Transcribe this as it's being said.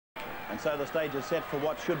And so the stage is set for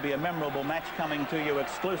what should be a memorable match, coming to you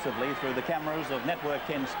exclusively through the cameras of Network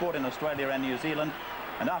 10 Sport in Australia and New Zealand.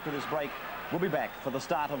 And after this break, we'll be back for the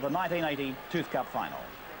start of the 1980 Tooth Cup final.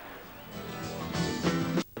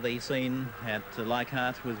 The scene at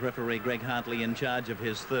Leichhardt with referee Greg Hartley in charge of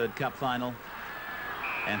his third cup final.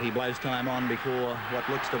 And he blows time on before what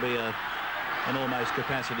looks to be an almost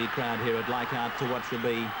capacity crowd here at Leichhardt to what should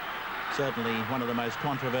be certainly one of the most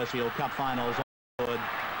controversial cup finals on board.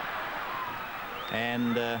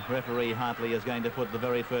 And referee Hartley is going to put the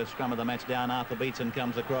very first scrum of the match down. Arthur Beetson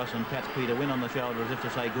comes across and pats Peter Wynn on the shoulder as if to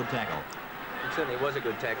say, good tackle. It certainly was a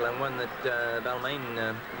good tackle, and one that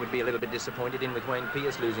Balmain would be a little bit disappointed in, with Wayne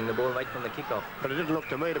Pearce losing the ball right from the kickoff. But it didn't look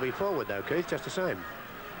to me to be forward though, Keith, just the same.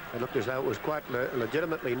 It looked as though it was quite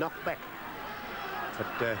legitimately knocked back. But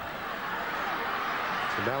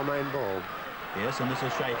it's a Balmain ball. Yes, and this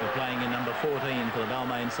is Schaefer playing in number 14 for the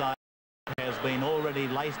Balmain side. Has been already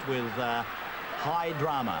laced with high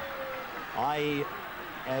drama. I,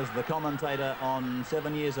 as the commentator on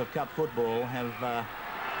 7 years of cup football, have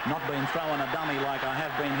not been throwing a dummy like I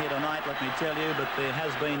have been here tonight, let me tell you, but there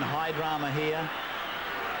has been high drama here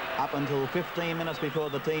up until 15 minutes before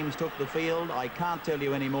the teams took the field. I can't tell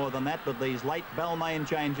you any more than that, but these late Balmain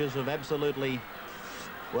changes have absolutely,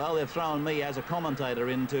 well, they've thrown me as a commentator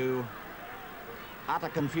into utter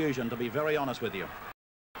confusion, to be very honest with you.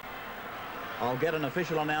 I'll get an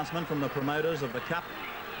official announcement from the promoters of the Cup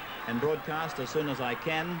and broadcast as soon as I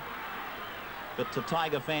can. But to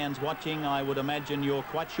Tiger fans watching, I would imagine you're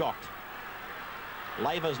quite shocked.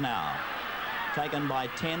 Lavers now, taken by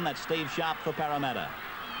 10. That's Steve Sharp for Parramatta.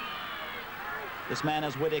 This man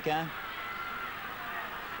is Whittaker.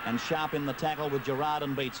 And Sharp in the tackle with Gerard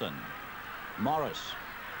and Beetson. Morris,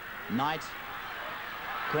 Knight,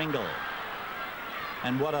 Pringle.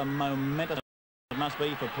 And what a momentous it must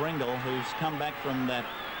be for Pringle, who's come back from that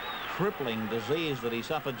crippling disease that he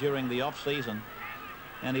suffered during the off-season.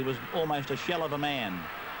 And he was almost a shell of a man.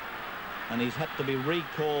 And he's had to be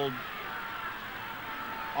recalled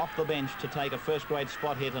off the bench to take a first-grade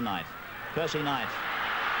spot here tonight. Percy Knight.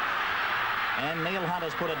 And Neil Hunt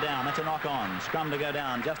has put it down. That's a knock-on. Scrum to go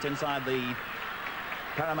down just inside the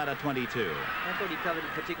Parramatta 22. I thought he covered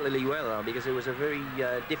it particularly well, because it was a very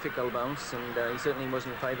difficult bounce, and he certainly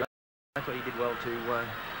wasn't favoured. I thought he did well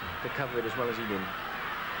to cover it as well as he did.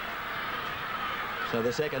 So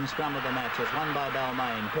the second scrum of the match is won by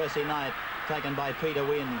Balmain. Percy Knight taken by Peter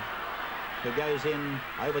Wynn, who goes in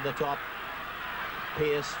over the top.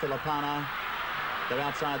 Pearce, Filipana, they're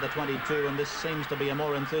outside the 22, and this seems to be a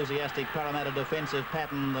more enthusiastic Parramatta defensive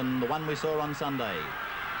pattern than the one we saw on Sunday.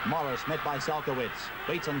 Morris met by Salkowitz.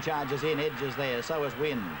 Beetson charges in, edges there, so is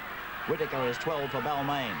Wynn. Whittaker is 12 for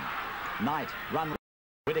Balmain. Knight, run.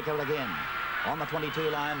 Whittaker again. On the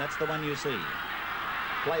 22 line, that's the one you see.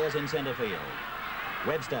 Players in centre field.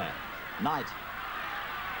 Webster, Knight.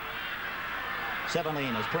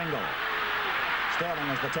 17 is Pringle. Sterling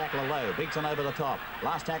is the tackler low. Beetson over the top.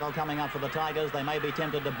 Last tackle coming up for the Tigers. They may be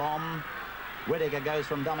tempted to bomb. Whittaker goes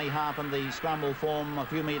from dummy half, and the scrum will form a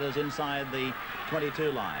few metres inside the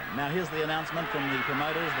 22 line. Now here's the announcement from the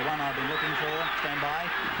promoters, the one I've been looking for. Stand by.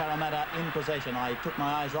 Parramatta in possession. I took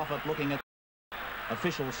my eyes off it looking at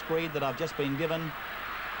official screed that I've just been given.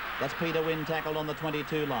 That's Peter Wynn tackled on the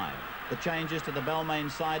 22 line. The changes to the Balmain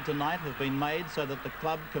side tonight have been made so that the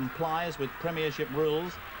club complies with premiership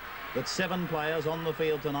rules that 7 players on the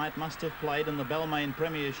field tonight must have played in the Balmain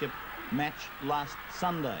premiership match last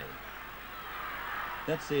Sunday.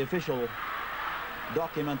 That's the official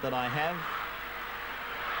document that I have.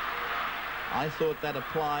 I thought that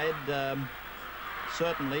applied,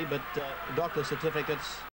 certainly, but doctor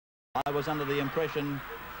certificates, I was under the impression,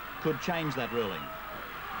 could change that ruling.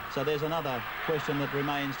 So there's another question that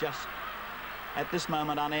remains just at this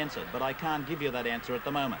moment unanswered, but I can't give you that answer at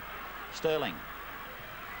the moment. Sterling.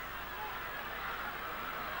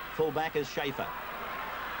 Full back is Schaefer.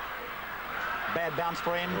 Bad bounce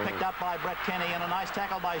for him, picked up by Brett Kenny, and a nice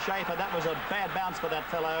tackle by Schaefer. That was a bad bounce for that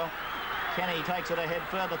fellow. Kenny takes it ahead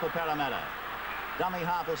further for Parramatta. Dummy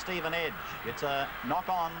half is Stephen Edge. It's a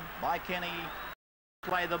knock-on by Kenny.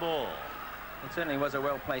 Play the ball. It certainly was a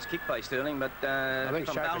well-placed kick by Sterling, but I think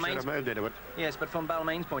Schaefer should have moved into it. Yes, but from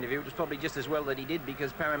Balmain's point of view, it was probably just as well that he did,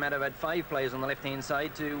 because Parramatta had 5 players on the left-hand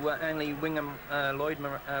side to only Wayne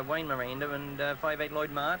Miranda and 5'8"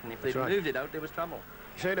 Lloyd Martin. If they'd moved it out, there was trouble.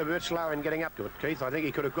 He seemed a bit slow in getting up to it, Keith. I think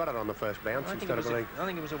he could have got it on the first bounce instead of being... I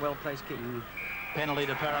think it was a well-placed kick. Penalty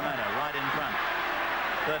to Parramatta, right in front.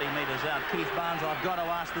 30 metres out. Keith Barnes, I've got to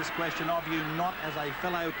ask this question of you, not as a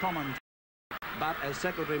fellow commentator, but as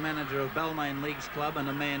secretary manager of Balmain Leagues Club and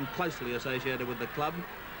a man closely associated with the club.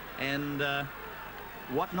 And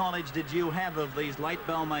What knowledge did you have of these late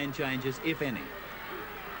Balmain changes, if any?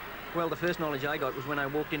 Well, the first knowledge I got was when I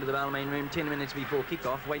walked into the Balmain room 10 minutes before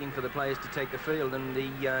kick-off, waiting for the players to take the field, and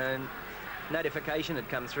the notification had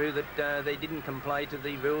come through that they didn't comply to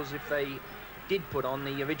the rules if they did put on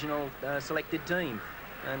the original selected team,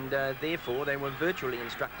 and therefore they were virtually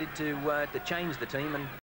instructed to change the team and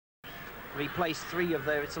replace 3 of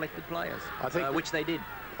their selected players, which they did.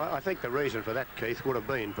 I think the reason for that, Keith, would have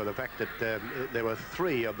been for the fact that there were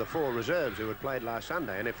 3 of the 4 reserves who had played last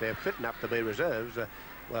Sunday, and if they're fit enough to be reserves,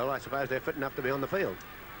 well, I suppose they're fit enough to be on the field.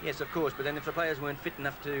 Yes, of course, but then if the players weren't fit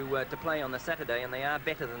enough to play on the Saturday, and they are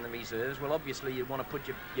better than the reserves, well, obviously you want to put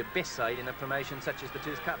your best side in a promotion such as the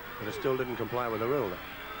Tooth Cup. But it still didn't comply with the rule, though.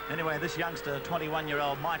 Anyway, this youngster,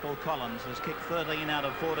 21-year-old Michael Collins, has kicked 13 out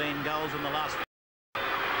of 14 goals in the last.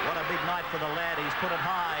 What a big night for the lad. He's put it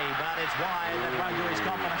high, but it's wide. That won't do his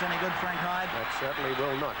confidence any good, Frank Hyde. That certainly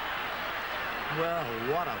will not. Well,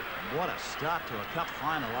 what a start to a cup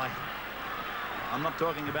final. I'm not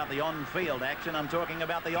talking about the on-field action. I'm talking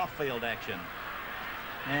about the off-field action.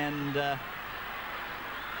 And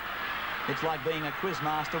it's like being a quiz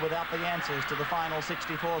master without the answers to the final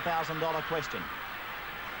 $64,000 question.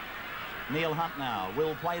 Neil Hunt now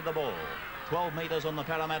will play the ball. 12 metres on the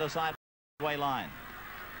Parramatta sideway line.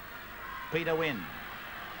 Peter Wynn.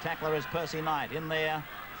 Tackler is Percy Knight in there,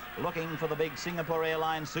 looking for the big Singapore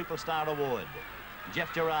Airlines Superstar Award.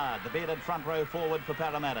 Jeff Gerard, the bearded front row forward for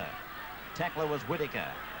Parramatta. Tackler was Whittaker.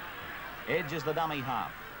 Edge is the dummy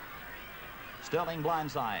half. Sterling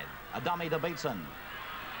blindside. A dummy to Beatson.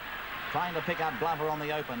 Trying to pick up Glover on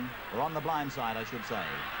the open, or on the blindside, I should say.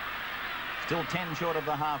 Still 10 short of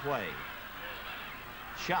the halfway.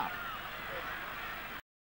 Sharp.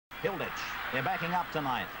 Hilditch. They're backing up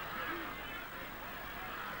tonight.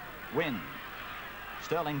 Wynn.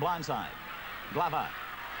 Sterling blindside. Glover.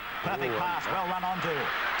 Perfect pass, well run onto.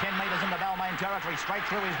 10 metres into Balmain territory, straight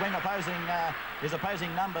through his wing, his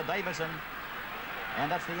opposing number, Davison.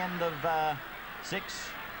 And that's the end of 6.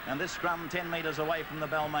 And this scrum 10 metres away from the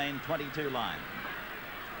Balmain 22 line.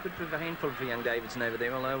 Could prove a handful for young Davidson over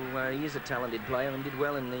there, although he is a talented player and did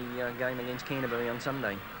well in the game against Canterbury on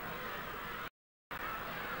Sunday.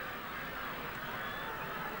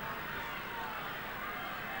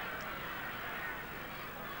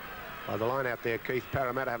 Well, the line out there, Keith,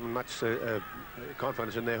 Parramatta haven't much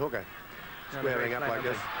confidence in their hooker. Squaring up like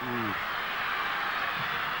this.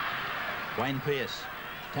 Wayne Pearce,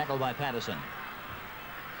 tackled by Patterson.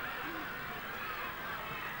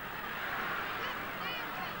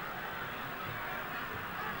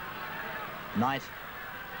 Knight.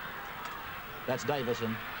 That's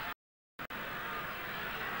Davison.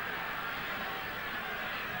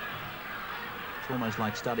 It's almost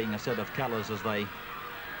like studying a set of colours as they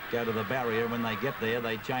go to the barrier. When they get there,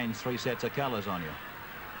 they change 3 sets of colours on you.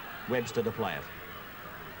 Webster to play it.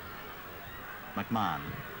 McMahon.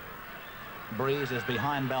 Breeze is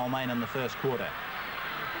behind Balmain in the first quarter.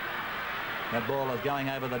 That ball is going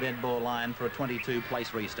over the dead ball line for a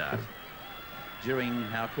 22-place restart. During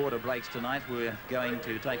our quarter breaks tonight, we're going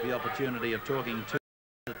to take the opportunity of talking to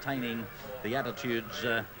entertaining the attitudes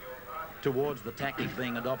towards the tactics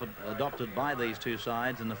being adopted by these two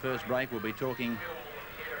sides. In the first break, we'll be talking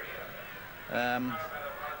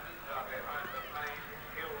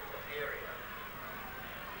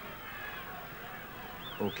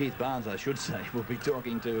or Keith Barnes, I should say, will be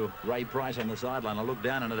talking to Ray Price on the sideline. I looked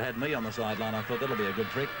down and it had me on the sideline. I thought that'll be a good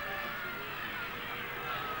trick.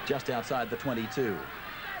 Just outside the 22.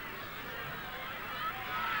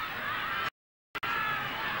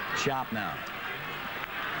 Sharp now.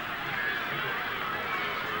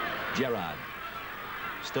 Gerard.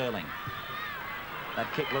 Sterling.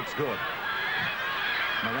 That kick looks good.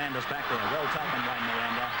 Miranda's back there. Well taken, Wayne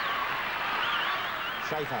Miranda.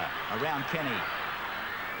 Schaefer around Kenny.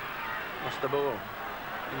 Lost the ball.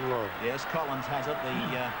 Yes, Collins has it,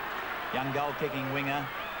 the young goal-kicking winger.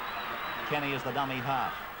 Kenny is the dummy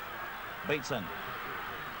half. Beatson.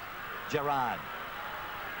 Gerard.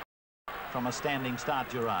 From a standing start,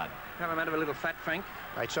 Gerard. Parramatta a little fat, Frank.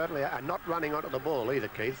 They certainly are not running onto the ball either,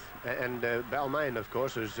 Keith. And Balmain, of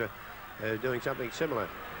course, is doing something similar.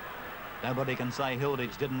 Nobody can say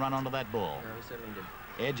Hilditch didn't run onto that ball. No, he certainly did.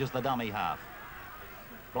 Edge is the dummy half.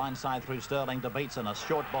 Blindside through Sterling to Beatson, a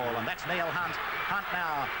short ball, and that's Neil Hunt. Hunt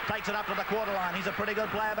now takes it up to the quarter line. He's a pretty good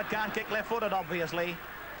player, but can't kick left-footed, obviously.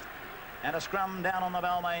 And a scrum down on the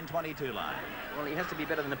Balmain 22 line. Well, he has to be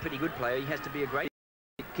better than a pretty good player. He has to be a great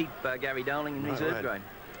keep Gary Dowling in reserve grade.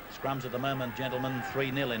 Scrums at the moment, gentlemen,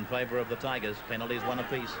 3-0 in favour of the Tigers. Penalties 1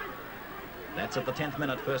 apiece. That's at the 10th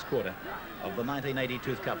minute, first quarter of the 1980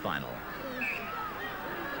 Tooth Cup final.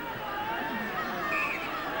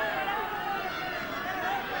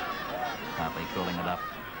 Hartley calling it up.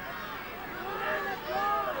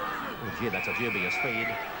 Oh, gee, that's a dubious feed.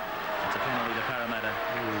 It's a penalty to Parramatta.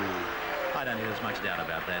 I don't think there's much doubt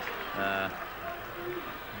about that.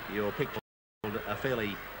 Your pick a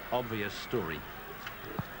fairly obvious story.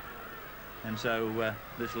 And so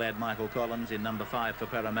this lad, Michael Collins, in number 5 for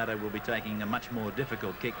Parramatta, will be taking a much more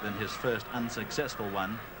difficult kick than his first unsuccessful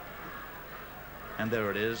one. And there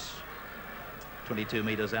it is. 22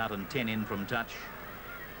 metres out and 10 in from touch.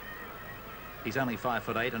 He's only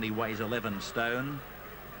 5'8" and he weighs 11 stone.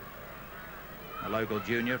 A local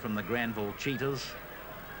junior from the Granville Cheetahs.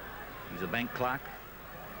 He's a bank clerk.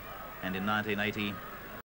 And in 1980,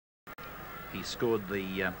 he scored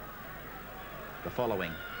the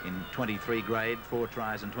following in 23 grade, 4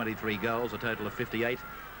 tries and 23 goals, a total of 58.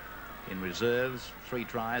 In reserves, 3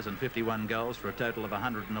 tries and 51 goals for a total of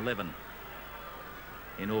 111.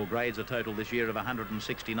 In all grades, a total this year of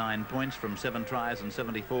 169 points from 7 tries and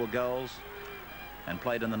 74 goals, and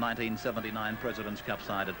played in the 1979 President's Cup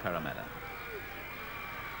side at Parramatta.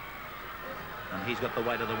 And he's got the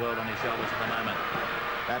weight of the world on his shoulders at the moment.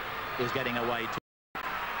 That is getting away too.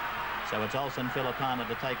 So it's Olsen Filipana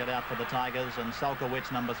to take it out for the Tigers, and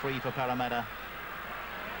Sulkowicz, number 3 for Parramatta,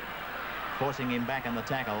 forcing him back in the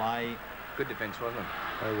tackle. Good defence, wasn't it?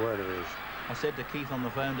 Oh, word it is. I said to Keith on the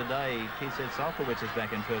phone today, Keith said Sulkowicz is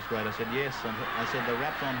back in first grade. I said yes, and I said the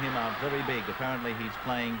raps on him are very big. Apparently he's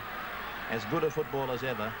playing as good a football as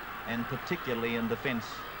ever, and particularly in defence.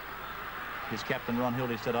 His captain Ron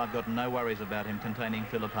Hildy said, I've got no worries about him containing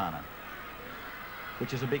Filipana,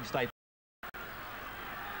 which is a big statement.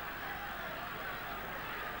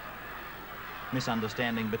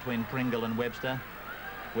 Misunderstanding between Pringle and Webster.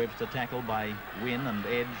 Webster tackled by Wynne and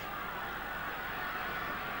Edge.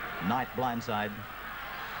 Knight blindside.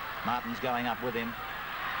 Martin's going up with him.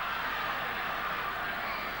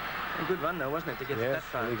 A good run though, wasn't it, to get that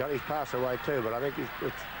far? He got his pass away too, but I think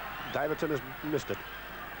Davidson has missed it.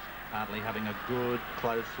 Hartley having a good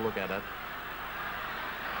close look at it.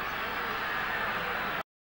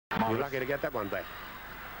 You're lucky to get that one back.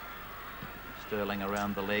 Sterling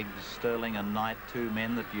around the legs. Sterling and Knight, 2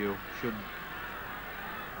 men that you should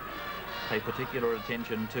pay particular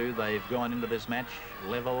attention to. They've gone into this match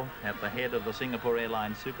level at the head of the Singapore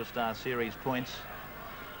Airlines Superstar Series points.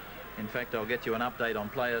 In fact, I'll get you an update on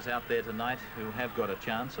players out there tonight who have got a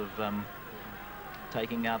chance of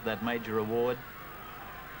taking out that major award.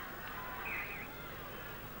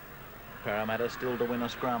 Parramatta still to win a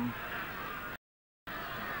scrum.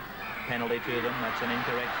 Penalty to them. That's an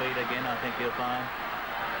incorrect feed again, I think he'll find.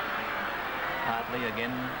 Hartley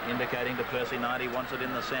again indicating to Percy Knight he wants it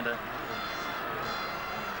in the centre.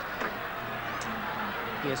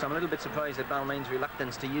 Yes, I'm a little bit surprised at Balmain's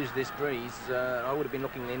reluctance to use this breeze. I would have been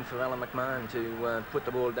looking in for Alan McMahon to put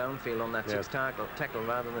the ball downfield on that 6th tackle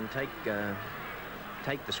rather than take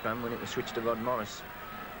the scrum when it was switched to Rod Morris.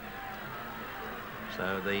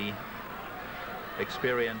 So the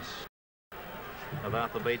experience of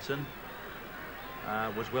Arthur Beetson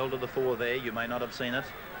was well to the fore there. You may not have seen it,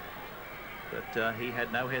 but he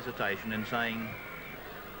had no hesitation in saying,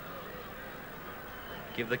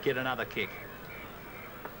 give the kid another kick.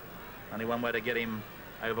 Only one way to get him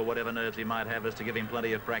over whatever nerves he might have is to give him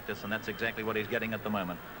plenty of practice, and that's exactly what he's getting at the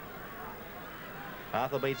moment.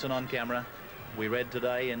 Arthur Beetson on camera. We read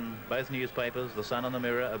today in both newspapers, the Sun and the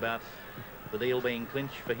Mirror, about the deal being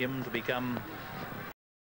clinched for him to become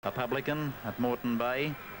a publican at Moreton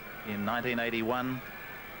Bay in 1981.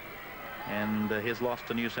 And his loss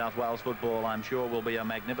to New South Wales football, I'm sure, will be a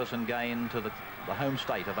magnificent gain to the home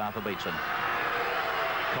state of Arthur Beetson.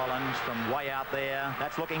 Collins from way out there.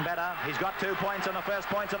 That's looking better. He's got 2 points in the first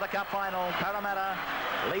points of the cup final. Parramatta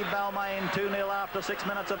lead Balmain 2-0 after 6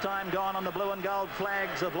 minutes of time gone on the blue and gold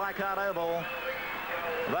flags of Leichhardt Oval.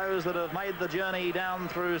 Those that have made the journey down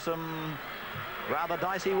through some rather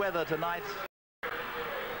dicey weather tonight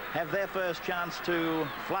have their first chance to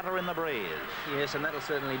flutter in the breeze. Yes, and that'll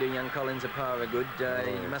certainly do young Collins a power of good.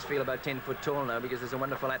 He must feel about 10 foot tall now, because there's a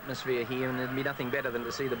wonderful atmosphere here, and there'd be nothing better than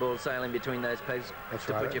to see the ball sailing between those posts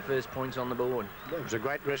to put your first points on the board. It was a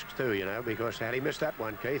great risk too, you know, because had he missed that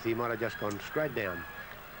one, Keith, he might have just gone straight down.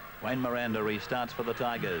 Wayne Miranda restarts for the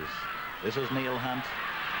Tigers. This is Neil Hunt,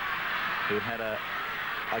 who had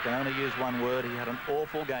I can only use one word, he had an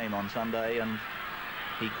awful game on Sunday, and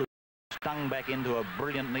he could stung back into a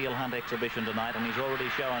brilliant Neil Hunt exhibition tonight, and he's already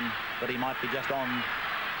shown that he might be just on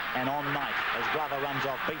and on night as Glover runs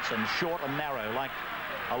off Beetson, short and narrow, like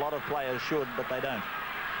a lot of players should, but they don't.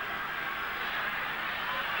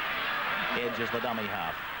 Edge is the dummy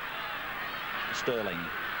half. Sterling.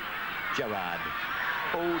 Gerard.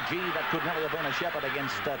 Oh, gee, that could nearly have been a shepherd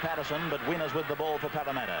against Patterson, but winners with the ball for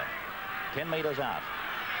Parramatta. 10 metres out.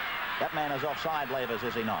 That man is offside, Lavers,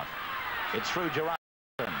 is he not? It's through Gerard.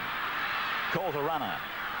 Calls a runner.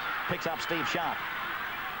 Picks up Steve Sharp.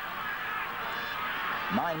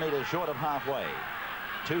 9 metres short of halfway.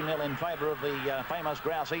 2-0 in favour of the famous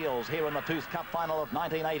Grouse Eels here in the Tooth Cup final of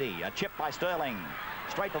 1980. A chip by Sterling.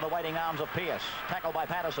 Straight to the waiting arms of Pearce. Tackle by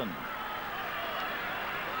Patterson.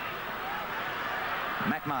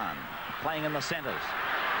 McMahon playing in the centres.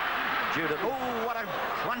 Judith. Oh, what a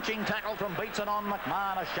crunching tackle from Beatson on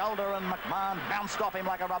McMahon. A shoulder, and McMahon bounced off him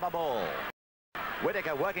like a rubber ball.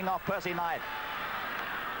 Whittaker working off Percy Knight.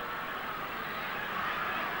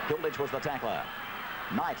 Hilditch was the tackler.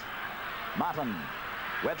 Knight. Martin.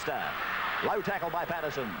 Webster. Low tackle by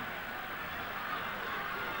Patterson.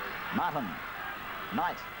 Martin.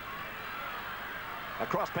 Knight.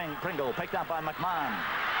 Across Pringle. Picked up by McMahon.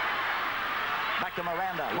 Back to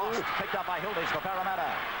Miranda. Lost. Picked up by Hilditch for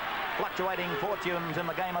Parramatta. Fluctuating fortunes in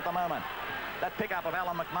the game at the moment. That pickup of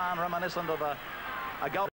Alan McMahon reminiscent of a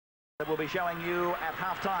goal that we'll be showing you at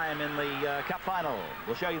half-time in the Cup final.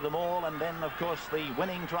 We'll show you them all, and then, of course, the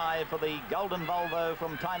winning try for the Golden Volvo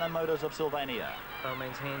from Tynan Motors of Sylvania.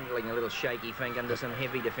 Balmain's handling a little shaky, Frank, under some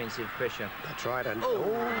heavy defensive pressure. That's right. And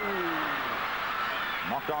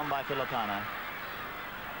knocked on by Filipana.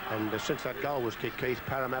 And since that goal was kicked, Keith,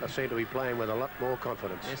 Parramatta seem to be playing with a lot more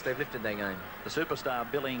confidence. Yes, they've lifted their game. The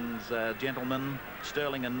superstar Billings gentlemen,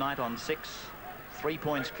 Sterling and Knight on 6. 3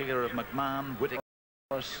 points clear of McMahon, Whittaker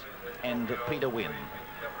and Peter Wynn.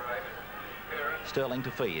 Sterling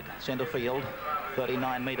to feed. Centre field,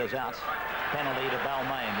 39 metres out. Penalty to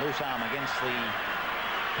Balmain. Loose arm against the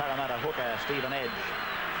Parramatta hooker, Stephen Edge.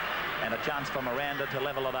 And a chance for Miranda to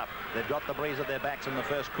level it up. They've got the breeze at their backs in the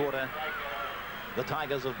first quarter. The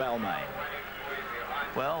Tigers of Balmain.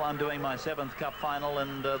 Well, I'm doing my 7th Cup final,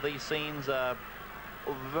 and these scenes are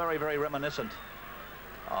very, very reminiscent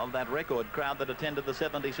of that record crowd that attended the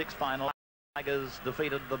 76 final. Tigers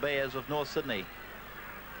defeated the Bears of North Sydney.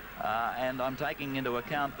 And I'm taking into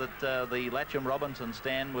account that the Latcham Robinson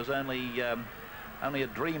stand was only a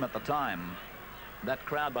dream at the time. That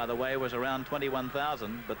crowd, by the way, was around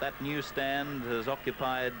 21,000, but that new stand has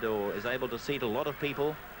occupied, or is able to seat, a lot of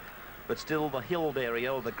people. But still, the hilled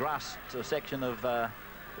area, or the grassed section of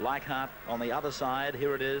Leichhardt on the other side,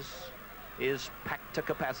 here it is packed to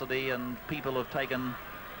capacity, and people have taken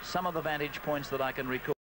some of the vantage points that I can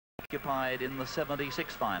recall occupied in the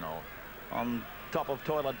 76 final, on top of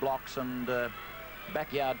toilet blocks and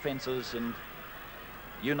backyard fences, and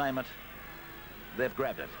you name it, they've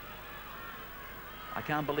grabbed it. I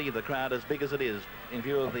can't believe the crowd, as big as it is, in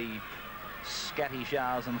view of the scatty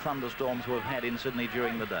showers and thunderstorms we've had in Sydney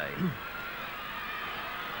during the day.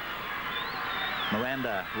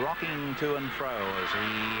 Miranda rocking to and fro as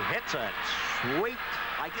he hits it. Sweet.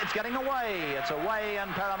 It's getting away. It's away, and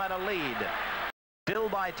Parramatta lead. Still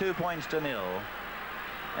by 2 points to 0,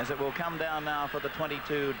 as it will come down now for the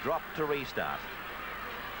 22 drop to restart.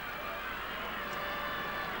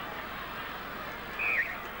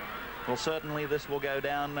 Well, certainly this will go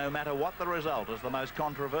down, no matter what the result, as the most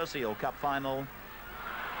controversial Cup final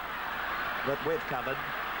that we've covered.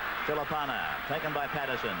 Filipana taken by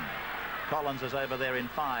Patterson. Collins is over there in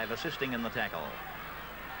 5, assisting in the tackle.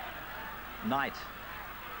 Knight.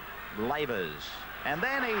 Lavers. And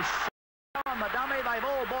then he's on the dummy. They've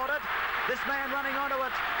all bought it. This man running onto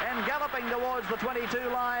it and galloping towards the 22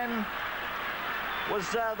 line was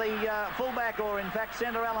the fullback, or in fact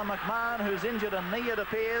centre, Alan McMahon, who's injured a knee, it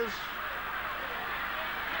appears.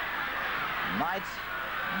 Knight,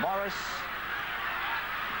 Morris,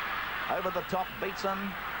 over the top, Beatson.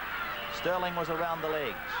 Sterling was around the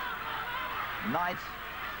legs. Knight,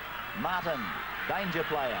 Martin, danger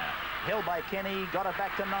player, held by Kenny, got it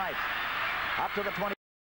back to Knight. Up to the 20,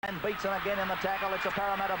 and Beatson again in the tackle. It's a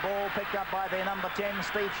Parramatta ball picked up by their number 10,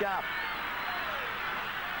 Steve Sharp.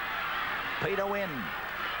 Peter Wynn.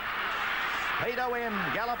 Peter Wynn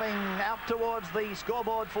galloping out towards the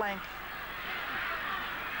scoreboard flank.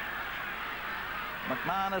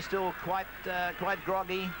 McMahon is still quite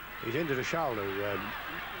groggy. He's injured a shoulder,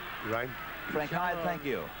 Ray. Frank Hyde, thank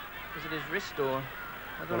you. Was it his wrist, or?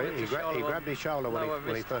 Well, he grabbed his shoulder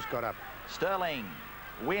when he first got up. Sterling,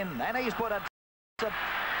 Wynn, and he's put a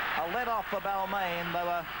let-off for Balmain. They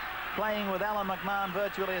were playing with Alan McMahon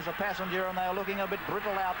virtually as a passenger, and they were looking a bit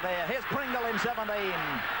brittle out there. Here's Pringle in 17.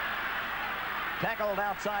 Tackled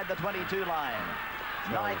outside the 22 line.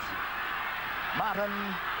 Knight, Martin,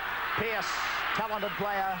 Pearce, talented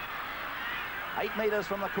player. 8 metres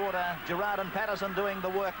from the quarter. Gerard and Patterson doing the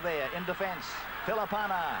work there in defence.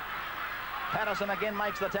 Filipana. Patterson again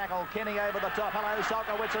makes the tackle. Kenny over the top. Hello,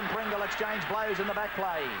 Solkowitz and Pringle exchange blows in the back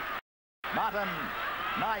play. Martin,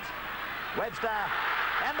 Knight, Webster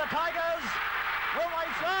and the Tigers. Will they?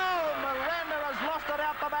 Oh, Miranda has lost it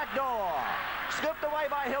out the back door. Scooped away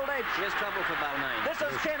by Hilditch. Here's trouble for Balmain. This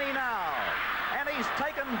is Kenny now. And he's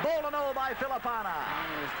taken ball and all by Filipana.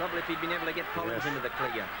 There's trouble if he'd been able to get Collins into the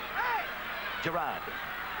clear. Gerard.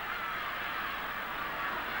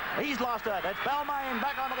 He's lost it. It's Balmain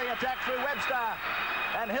back onto the attack through Webster.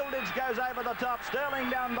 And Hilditch goes over the top. Sterling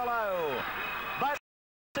down below. Both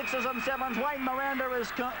 6s and 7s. Wayne Miranda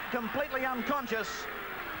is completely unconscious.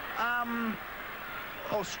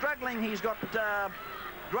 Or struggling. He's got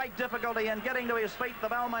great difficulty in getting to his feet, the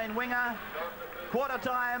Balmain winger. Quarter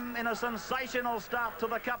time in a sensational start to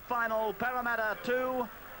the cup final. Parramatta 2,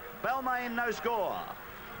 Balmain no score.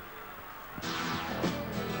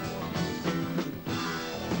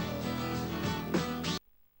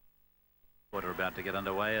 Quarter about to get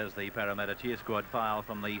underway as the Parramatta cheer squad file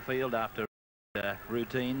from the field after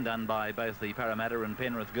routine done by both the Parramatta and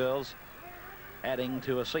Penrith girls, adding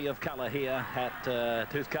to a sea of colour here at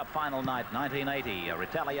Tooth Cup final night 1980. A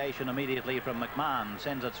retaliation immediately from McMahon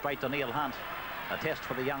sends it straight to Neil Hunt. A test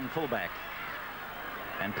for the young fullback.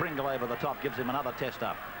 And Pringle over the top gives him another test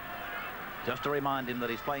up. Just to remind him that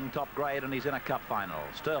he's playing top grade and he's in a cup final.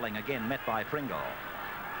 Sterling again met by Pringle.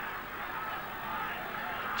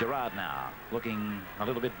 Gerard now looking a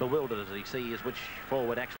little bit bewildered as he sees which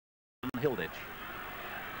forward action. Hilditch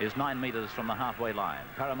is 9 metres from the halfway line.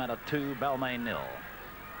 Parramatta 2, Balmain 0.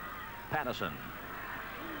 Patterson.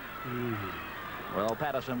 Well,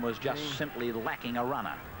 Patterson was just simply lacking a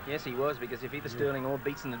runner. Yes, he was, because if either Sterling or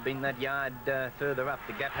Beatson had been that yard further up,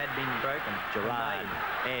 the gap had been broken. Gerard,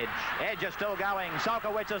 Edge is still going.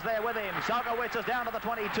 Solkowitz is there with him. Solkowitz is down to the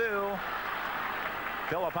 22.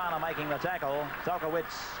 Filipana making the tackle.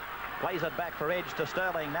 Solkowitz plays it back for Edge to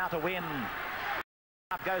Sterling. Now to win.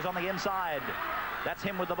 Up goes on the inside. That's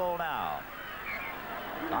him with the ball now.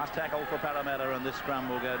 Last tackle for Parramatta, and this scrum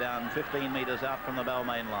will go down 15 metres out from the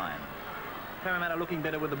Balmain line. Parramatta looking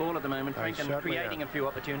better with the ball at the moment, Frank, and creating a few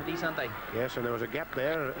opportunities, aren't they? Yes, and there was a gap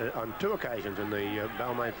there on 2 occasions in the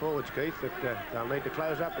Balmain forwards, Keith, that they'll need to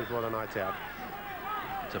close up before the night's out.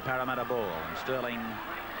 It's a Parramatta ball, and Sterling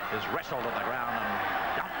is wrestled at the ground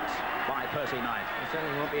and dumped by Percy Knight. There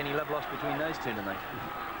certainly won't be any love lost between those two tonight.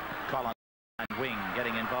 Collins and Wing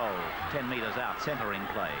getting involved, 10 metres out, centering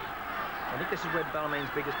play. I think this is where Balmain's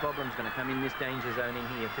biggest problem is going to come in, this danger zone in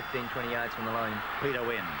here, 15, 20 yards from the line. Peter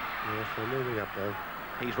Wynn. Yes, we're moving up though.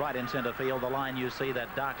 He's right in centre field. The line you see,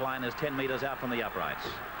 that dark line, is 10 metres out from the uprights.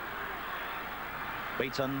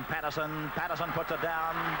 Beatson, Patterson puts it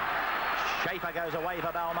down. Schaefer goes away for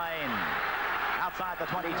Balmain. Outside the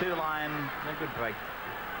 22 line. A good break.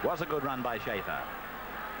 Was a good run by Schaefer.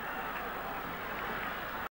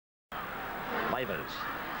 Lavers.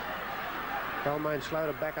 Balmain slow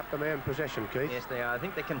to back up the man possession, Keith. Yes, they are. I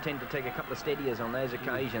think they can tend to take a couple of steadiers on those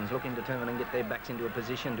occasions, looking to turn and get their backs into a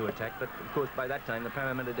position to attack. But, of course, by that time, the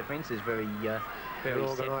Parramatta defence is very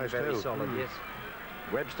organised, very solid, yes.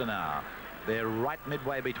 Webster now. They're right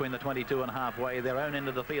midway between the 22 and halfway. Their own end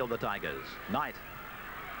of the field, the Tigers. Knight.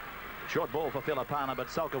 Short ball for Filipana, but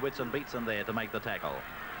Solkowitz and Beatson there to make the tackle.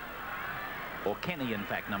 Or Kenny, in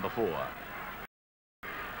fact, number 4.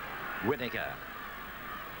 Whittaker.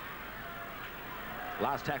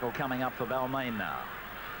 Last tackle coming up for Balmain now.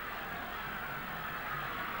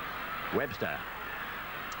 Webster.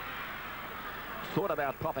 Thought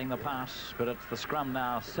about popping the pass, but it's the scrum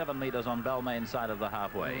now, 7 metres on Balmain's side of the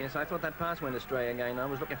halfway. Yes, I thought that pass went astray again. I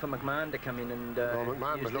was looking for McMahon to come in and... well,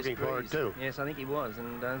 McMahon was looking for it too. Yes, I think he was,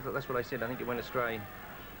 and that's what I said. I think it went astray.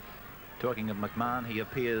 Talking of McMahon, he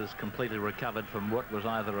appears completely recovered from what was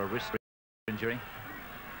either a wrist injury.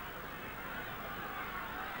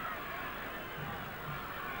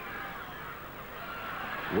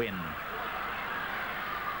 Wynn.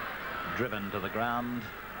 Driven to the ground.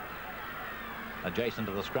 Adjacent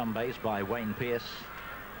to the scrum base by Wayne Pearce.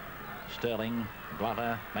 Sterling,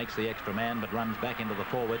 Glover makes the extra man but runs back into the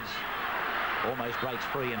forwards. Almost breaks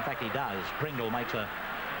free. In fact, he does. Pringle makes a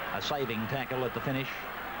saving tackle at the finish.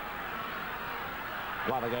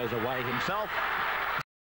 Glover goes away himself.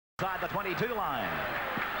 Inside the 22 line.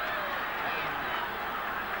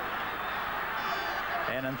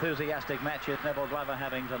 An enthusiastic match is Neville Glover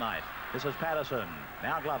having tonight. This is Patterson.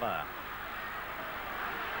 Now Glover.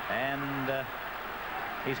 And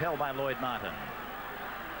he's held by Lloyd Martin.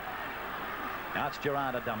 Now it's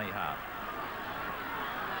Gerard at dummy half.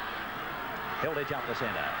 Hilditch up the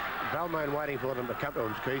centre. Balmain waiting for them to come to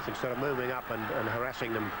him, Keith, instead of moving up and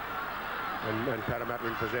harassing them and Parramatta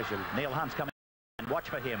in possession. Neil Hunt's coming and watch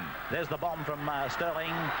for him. There's the bomb from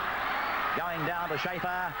Sterling. Going down to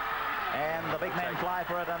Schaefer. And the big men fly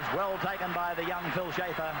for it, and it's well taken by the young Phil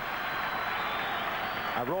Schaefer.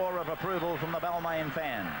 A roar of approval from the Balmain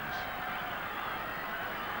fans.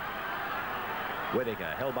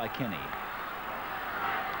 Whittaker held by Kenny.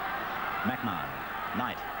 McMahon.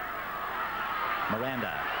 Knight.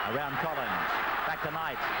 Miranda around Collins. Back to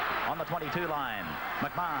Knight on the 22 line.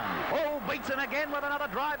 McMahon. Oh, beats him again with another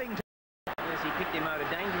driving. Yes, he picked him out a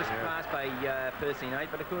dangerous pass by Percy Knight,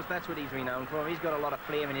 but of course that's what he's renowned for. He's got a lot of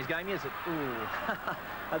flair in his game. Yes, ooh.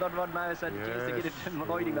 I thought Rod Morris had a chance to get it to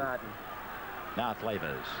Lloydie Martin. Now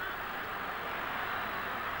Flavors.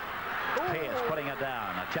 Pearce putting it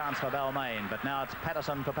down. A chance for Balmain, but now it's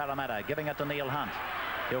Patterson for Parramatta, giving it to Neil Hunt.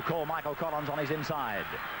 He'll call Michael Collins on his inside.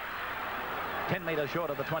 10 metres short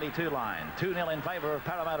of the 22 line. 2-0 in favour of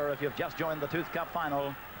Parramatta if you've just joined the Tooth Cup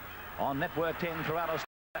final on Network 10 throughout Australia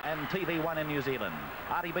and TV1 in New Zealand.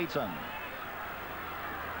 Artie Beetson.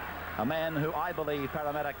 A man who I believe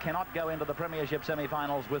Parramatta cannot go into the premiership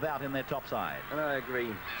semi-finals without in their top side. And I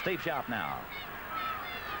agree. Steve Sharp now.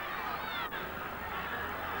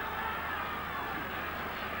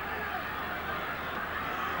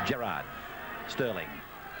 Gerard. Sterling.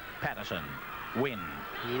 Patterson. Win.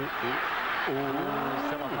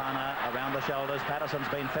 Silafana around the shoulders. Patterson's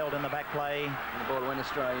been felled in the back play. And the ball went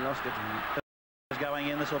astray. He lost it. Going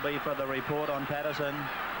in. This will be for the report on Patterson.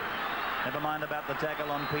 Never mind about the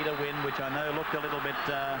tackle on Peter Wynn, which I know looked a little bit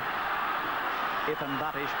if and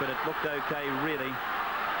buttish, but it looked okay really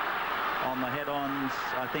on the head-ons.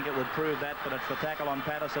 I think it would prove that, but it's the tackle on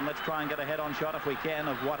Patterson. Let's try and get a head-on shot if we can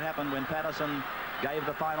of what happened when Patterson gave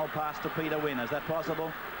the final pass to Peter Wynn. Is that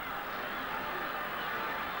possible?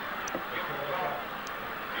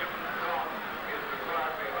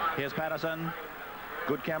 Here's Patterson.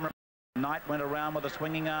 Good camera. Knight went around with a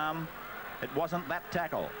swinging arm. It wasn't that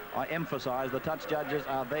tackle. I emphasise the touch judges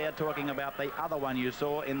are there talking about the other one you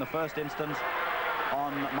saw in the first instance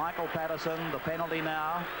on Michael Patterson. The penalty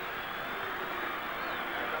now.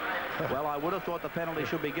 Well, I would have thought the penalty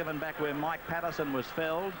should be given back where Mike Patterson was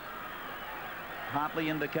felled. Hartley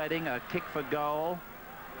indicating a kick for goal.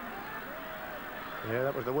 Yeah,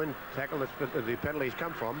 that was the Wynn tackle that the penalties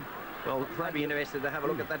come from. Well, I'd be interested to have a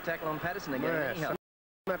look at that tackle on Patterson again. Yes. Anyhow.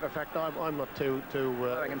 Matter of fact, I'm not too.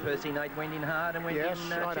 I reckon Percy Knight went in hard and went in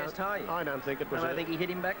chest high. I don't think it was. I think he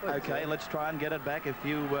hit him backwards. Okay, let's try and get it back. If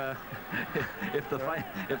you, if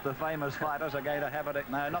the famous fighters are going to have it,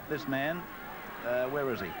 no, not this man.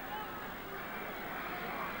 Where is he?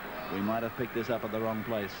 We might have picked this up at the wrong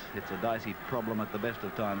place. It's a dicey problem at the best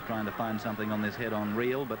of times trying to find something on this head-on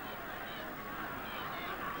reel, but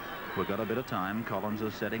we've got a bit of time. Collins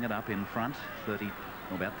is setting it up in front,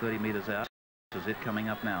 about 30 metres out. Is it coming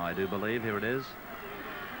up now? I do believe. Here it is.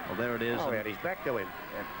 Well, there it is. Oh, yeah, he's back to him.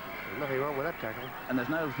 Yeah. There's nothing wrong with that tackle. And there's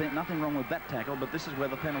nothing wrong with that tackle, but this is where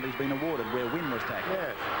the penalty's been awarded, where Wynn was tackled.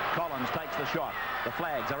 Yes. Collins takes the shot. The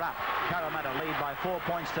flags are up. Parramatta lead by 4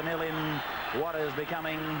 points to 0 in what is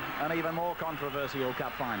becoming an even more controversial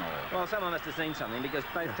cup final. Well, someone must have seen something because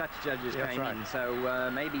both touch judges came in, so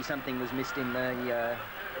maybe something was missed in the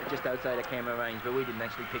just outside the camera range, but we didn't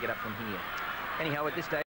actually pick it up from here. Anyhow, at this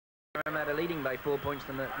stage, Parramatta leading by 4 points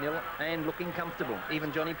to 0 and looking comfortable.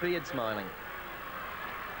 Even Johnny Peard smiling.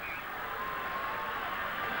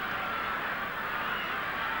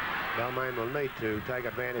 Balmain will need to take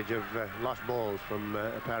advantage of lost balls from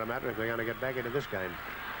Parramatta if they're going to get back into this game.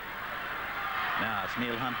 Now it's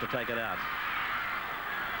Neil Hunt to take it out.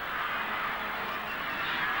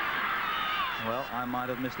 Well, I might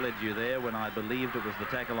have misled you there when I believed it was the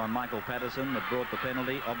tackle on Michael Patterson that brought the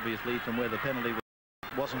penalty, obviously from where the penalty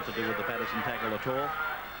wasn't to do with the Patterson tackle at all.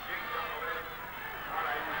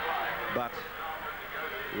 But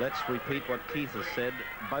let's repeat what Keith has said.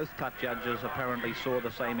 Both touch judges apparently saw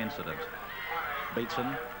the same incident.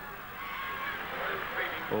 Beetson.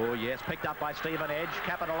 Oh, yes, picked up by Stephen Edge,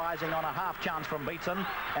 capitalising on a half chance from Beetson.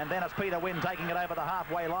 And then it's Peter Wynn taking it over the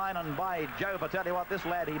halfway line. And by Jove, I tell you what, this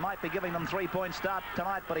lad, he might be giving them 3-point start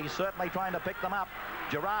tonight, but he's certainly trying to pick them up.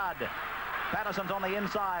 Gerard. Patterson's on the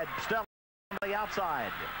inside. Sterling on the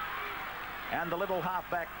outside. And the little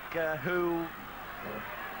halfback who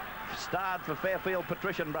starred for Fairfield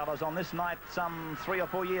Patrician Brothers on this night some 3 or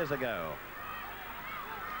 4 years ago.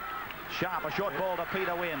 Sharp, a short ball to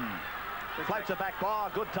Peter Wynn. Floats it back. Oh,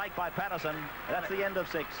 good take by Patterson. That's the end of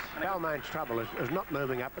 6. Balmain's trouble is not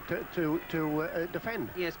moving up to defend.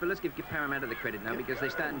 Yes, but let's give Parramatta the credit now because they're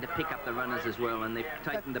starting to pick up the runners as well, and they've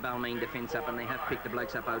taken the Balmain defence up and they have picked the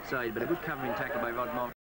blokes up outside. But a good covering tackle by Rod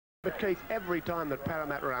Morris. But Keith, every time that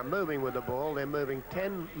Parramatta are moving with the ball, they're moving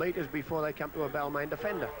 10 metres before they come to a Balmain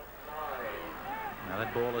defender. Now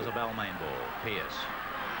that ball is a Balmain ball. Pearce.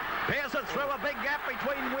 Pearce is through a big gap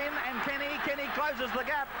between Wynn and Kenny. Kenny closes the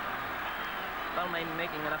gap. Balmain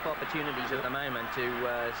making enough opportunities at the moment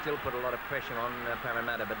to still put a lot of pressure on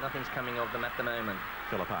Parramatta, but nothing's coming of them at the moment.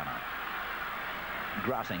 Filipano.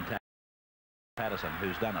 Grassing Patterson,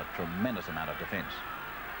 who's done a tremendous amount of defence.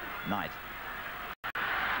 Knight.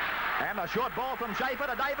 And a short ball from Schaefer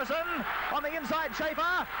to Davison. On the inside,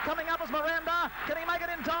 Schaefer. Coming up as Miranda. Can he make it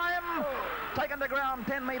in time? Taken to ground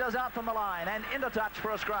 10 metres out from the line and into touch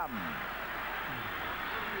for a scrum.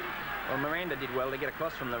 Well, Miranda did well to get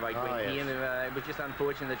across from the right wing here. It was just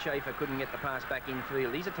unfortunate that Schaefer couldn't get the pass back in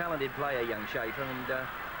field. He's a talented player, young Schaefer, and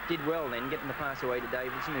did well then, getting the pass away to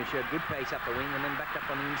Davidson, who showed good pace up the wing and then backed up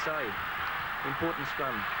on the inside. Important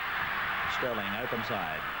scrum. Sterling, open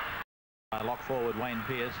side. Lock forward Wayne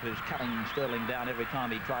Pearce, who's cutting Sterling down every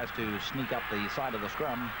time he tries to sneak up the side of the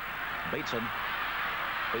scrum. Beatson.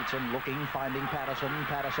 Beatson looking, finding Patterson.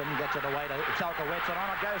 Patterson gets it away to Salkowitz, and on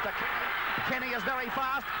it goes to Kenny. Is very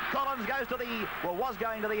fast. Collins goes to was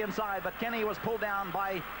going to the inside, but Kenny was pulled down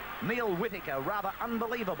by Neil Whittaker. Rather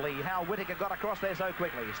unbelievably how Whittaker got across there so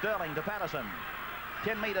quickly. Sterling to Patterson.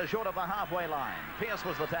 10 metres short of the halfway line. Pearce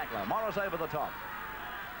was the tackler. Morris over the top.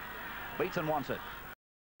 Beatson wants it.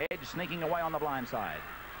 Edge sneaking away on the blind side.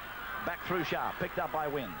 Back through Sharp. Picked up by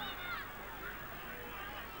Wynn.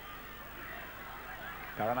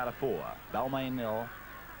 Parramatta 4. Balmain 0.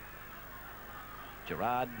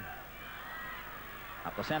 Gerard.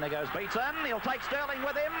 Up the centre goes Beatson. He'll take Sterling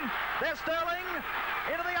with him. There's Sterling.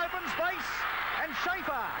 Into the open space. And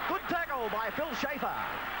Schaefer. Good tackle by Phil Schaefer.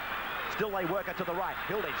 Still they work it to the right.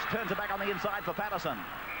 Hilditch turns it back on the inside for Patterson.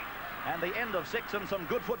 And the end of 6 and some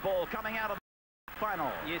good football coming out of the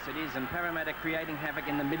final. Yes, it is. And Parramatta creating havoc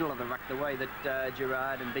in the middle of the ruck, the way that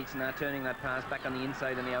Gerard and Beatson are turning that pass back on the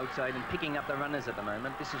inside and the outside and picking up the runners at the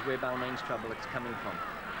moment. This is where Balmain's trouble is coming from.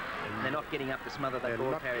 And they're not getting up to smother that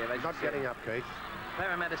ball carrier. Not getting up, Keith.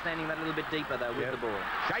 Parramatta standing that little bit deeper, though, with the ball.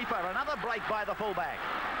 Schaefer, another break by the fullback.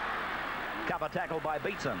 Cover tackle by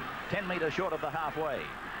Beatson. 10 metres short of the halfway.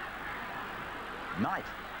 Knight.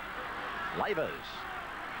 Lavers.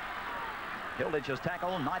 Hilditch's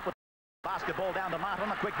tackle. Knight with basketball down to Martin.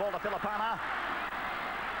 A quick ball to Filipana.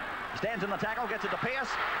 Stands in the tackle. Gets it to Pearce.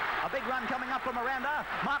 A big run coming up from Miranda.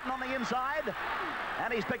 Martin on the inside.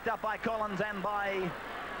 And he's picked up by Collins and by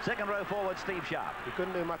second row forward Steve Sharp. He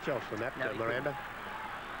couldn't do much else than that, no, Miranda.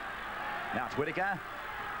 Now it's Whittaker.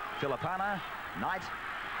 Filipana. Knight.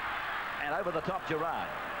 And over the top Gerard.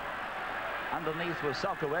 Underneath was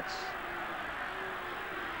Salkowitz.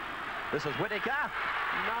 This is Whittaker.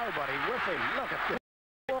 Nobody with him. Look at this.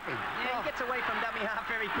 Walking. Yeah, he gets away from dummy half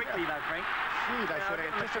very quickly, though, Frank. Gee, they should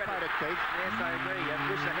have anticipated, Keith. Yes, I agree. I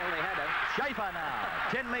wish the hell they had it. Schaefer now,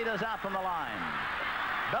 10 metres out from the line.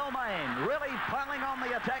 Balmain really piling on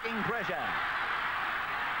the attacking pressure.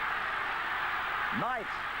 Knight,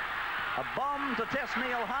 a bomb to test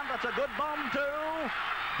Neil Hunt. It's a good bomb, too.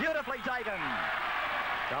 Beautifully taken.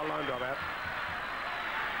 Goal line drop out.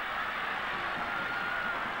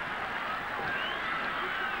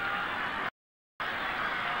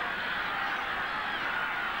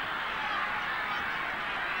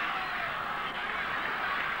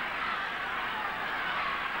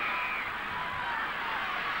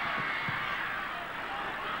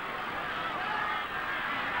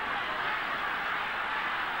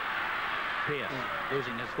 Pearce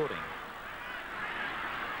losing his footing.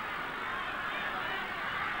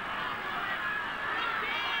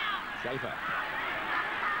 Schaefer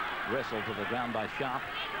wrestled to the ground by Sharp.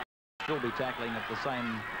 Still be tackling at the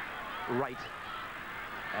same rate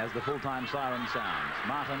as the full-time siren sounds.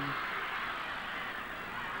 Martin.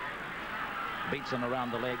 Beatson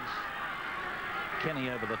around the legs. Kenny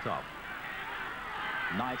over the top.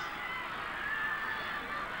 Knight.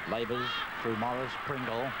 Lavers through Morris.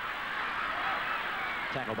 Pringle.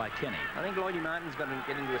 Tackle by Kenny. I think Lloydie Martin's got to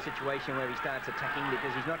get into a situation where he starts attacking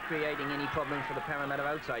because he's not creating any problems for the Parramatta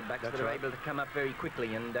outside backs that are able to come up very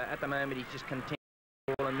quickly. And at the moment, he's just content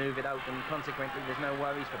the ball and move it out, and consequently, there's no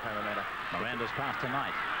worries for Parramatta. Miranda's pass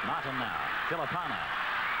tonight. Martin now. Filipana.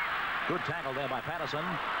 Good tackle there by Patterson.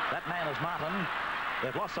 That man is Martin.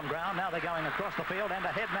 They've lost some ground. Now they're going across the field and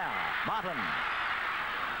ahead now. Martin.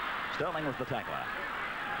 Sterling was the tackler.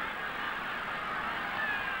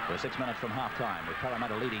 We're 6 minutes from half-time with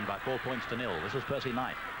Parramatta leading by 4 points to 0. This is Percy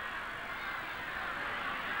Knight.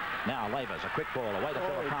 Now Lavers, a quick ball away to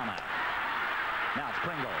Filipana. Now it's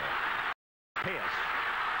Pringle. Pearce.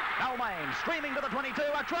 Balmain streaming to the 22.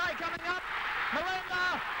 A try coming up.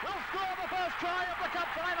 Miranda will score the first try of the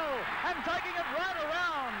cup final and taking it right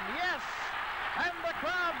around. Yes. And the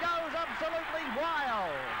crowd goes absolutely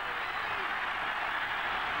wild.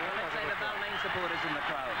 Well, let's say the Balmain supporters in the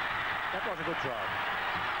crowd. That was a good try.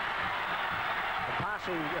 The pass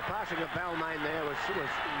passing of Balmain there was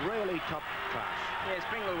really top class. Yes,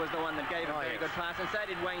 Pringle was the one that gave a very good pass, and so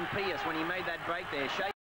did Wayne Pierce when he made that break there.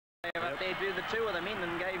 Up there drew the two of them in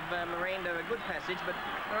and gave Miranda a good passage, but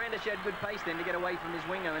Miranda showed good pace then to get away from his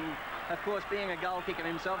winger, and of course being a goal kicker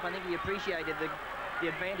himself, I think he appreciated the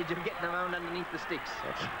advantage of getting around underneath the sticks.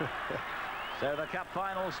 So the cup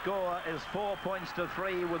final score is 4 points to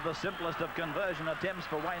 3 with the simplest of conversion attempts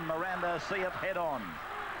for Wayne Miranda. See it head on.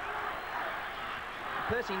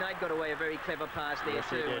 Percy Knight got away a very clever pass there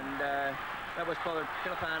too, and that was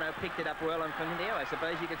Filipano picked it up well, and from there I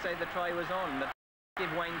suppose you could say the try was on. But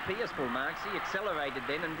give Wayne Pierce full marks. He accelerated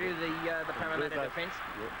then and drew the Parramatta defence,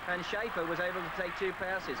 and Schaefer was able to take 2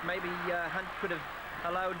 passes. Maybe Hunt could have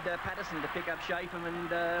allowed Patterson to pick up Schaefer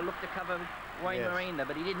and look to cover Wayne Miranda,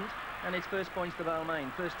 but he didn't, and it's first points to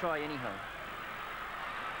Balmain. First try anyhow.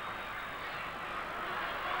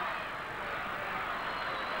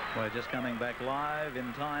 We're just coming back live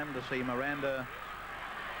in time to see Miranda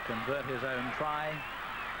convert his own try.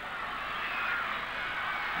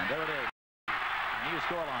 And there it is. New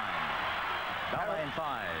scoreline. Balmain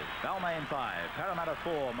 5. Balmain 5. Parramatta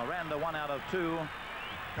 4. Miranda 1 out of 2.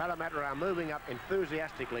 Parramatta are moving up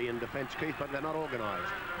enthusiastically in defence, Keith, but they're not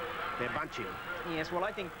organised. They're bunching. Yes, well,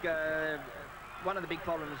 I think one of the big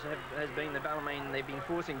problems has been that Balmain, they've been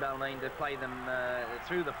forcing Balmain to play them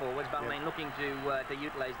through the forwards. Balmain looking to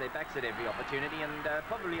utilise their backs at every opportunity, and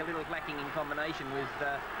probably a little lacking in combination with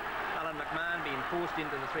Alan McMahon being forced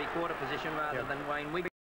into the three-quarter position rather than Wayne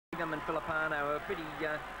Wigham and Filipano are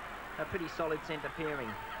a pretty solid centre pairing.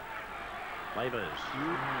 Labors.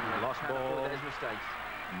 Lost ball. Those mistakes.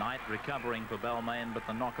 Knight recovering for Balmain, but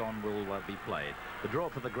the knock-on will be played. The draw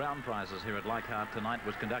for the ground prizes here at Leichhardt tonight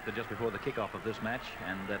was conducted just before the kick-off of this match,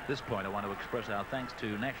 and at this point I want to express our thanks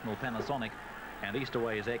to National Panasonic and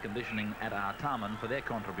Easterways Air Conditioning at Artarmon for their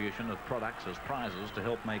contribution of products as prizes to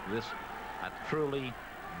help make this a truly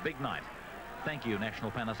big night. Thank you,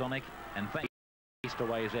 National Panasonic, and thank you,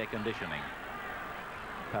 Easterways Air Conditioning.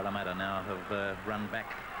 Parramatta now have run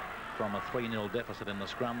back from a 3-0 deficit in the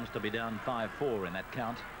scrums to be down 5-4 in that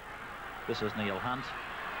count. This is Neil Hunt.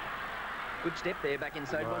 Good step there back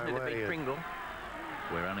inside, wasn't it, to beat Pringle?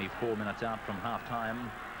 We're only 4 minutes out from half-time.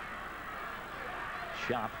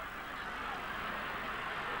 Sharp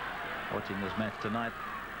watching this match tonight.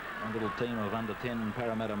 A little team of under-10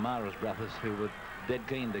 Parramatta Maras brothers who were dead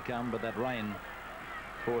keen to come, but that rain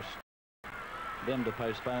forced them to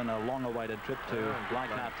postpone a long-awaited trip to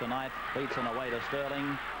Leichhardt tonight. Beatson away to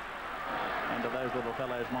Stirling. And to those little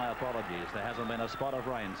fellows, my apologies. There hasn't been a spot of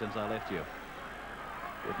rain since I left you.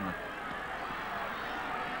 Wouldn't it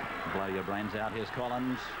blow your brains out? Here's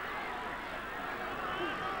Collins.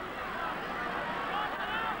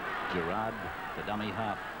 Gerard, the dummy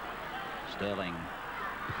half. Stirling.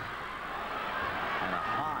 And a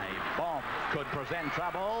high bomb could present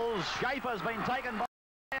troubles. Schaefer's been taken by...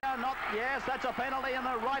 Yes, that's a penalty, and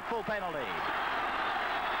a rightful penalty.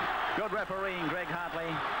 Good refereeing, Greg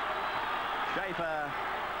Hartley. Schaefer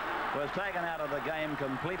was taken out of the game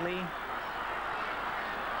completely.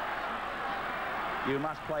 You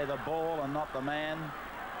must play the ball and not the man.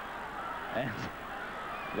 And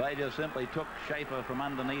they just simply took Schaefer from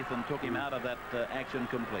underneath and took him out of that action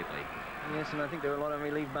completely. Yes, and I think there were a lot of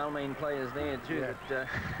relieved Balmain players there too that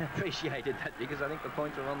appreciated that, because I think the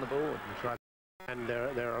points were on the board. That's right. And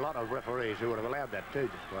there are a lot of referees who would have allowed that too,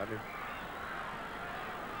 just quietly.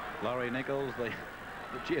 Laurie Nichols, the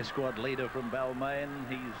cheer squad leader from Balmain,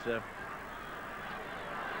 he's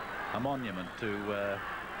a monument to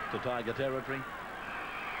Tiger territory.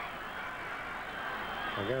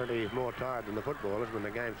 I guarantee he's more tired than the footballers when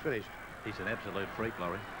the game's finished. He's an absolute freak,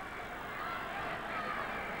 Laurie.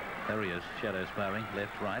 There he is, shadow sparring,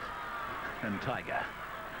 left, right, and Tiger.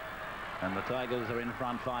 And the Tigers are in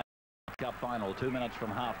front 5. Cup final, 2 minutes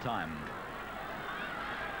from half-time.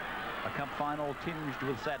 A cup final tinged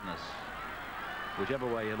with sadness. Whichever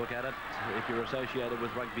way you look at it, if you're associated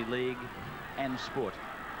with rugby league and sport.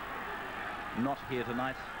 Not here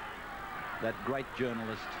tonight, that great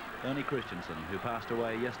journalist, Ernie Christensen, who passed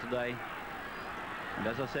away yesterday. And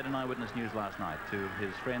as I said in Eyewitness News last night, to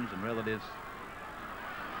his friends and relatives,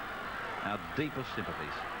 our deepest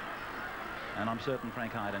sympathies. And I'm certain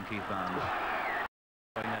Frank Hyde and Keith Barnes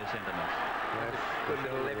showing those sentiments. Yes, good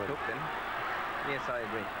little left hook then. Yes, I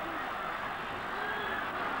agree.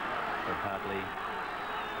 But Hartley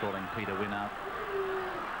calling Peter Wynn out.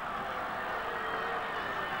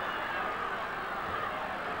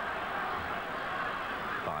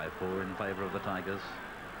 Five-4 in favour of the Tigers.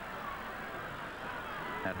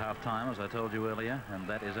 at half-time, as I told you earlier, and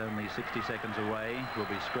that is only 60 seconds away. We'll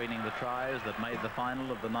be screening the tries that made the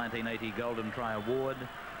final of the 1980 Golden Try Award,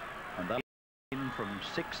 and they'll in from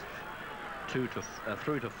 6th through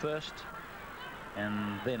to 1st,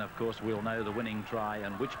 and then of course we'll know the winning try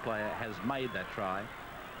and which player has made that try,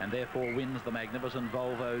 and therefore wins the magnificent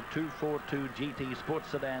Volvo 242 GT Sports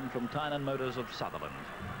Sedan from Tynan Motors of Sutherland.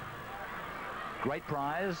 Great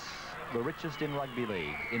prize, the richest in rugby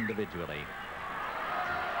league individually.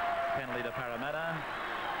 Penalty to Parramatta.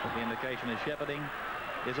 The indication is shepherding.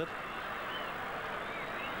 Is it?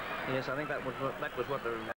 Yes, I think that was what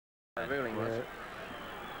the ruling was.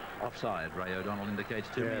 Offside, Ray O'Donnell indicates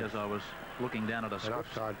to me as I was looking down at a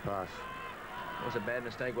script. An offside pass. It was a bad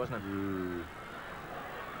mistake, wasn't it?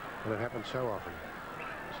 Well, it happens so often.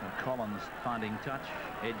 So Collins finding touch,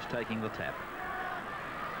 Edge taking the tap.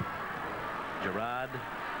 Gerard.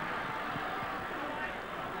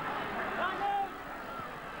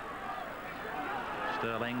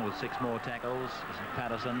 Sterling with 6 more tackles.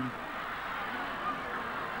 Patterson.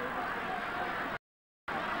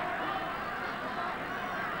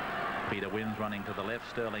 Peter Wynn's running to the left.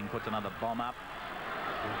 Sterling puts another bomb up.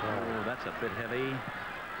 Oh, that's a bit heavy.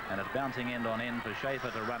 And it's bouncing end on end for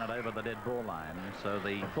Schaefer to run it over the dead ball line. So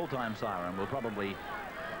the full-time siren will probably,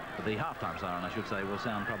 the half-time siren, I should say, will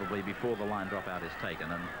sound probably before the line dropout is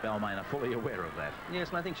taken. And Balmain are fully aware of that. Yes,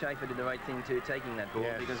 and I think Schaefer did the right thing too, taking that ball,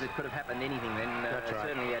 because it could have happened anything then. That's right.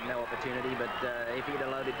 Certainly he had no opportunity, but if he'd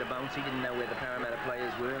allowed it to bounce, he didn't know where the Parramatta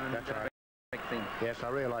players were. And that's right. Thing. Yes, I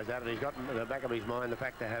realise that, and he's got in the back of his mind the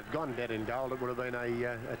fact that had gone dead in goal, it would have been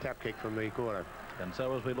a tap kick from the corner. And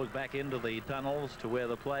so as we look back into the tunnels to where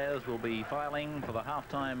the players will be filing for the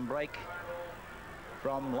half-time break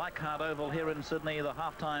from Leichhardt Oval here in Sydney, the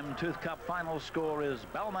half-time Tooth Cup final score is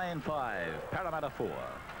Balmain 5, Parramatta 4.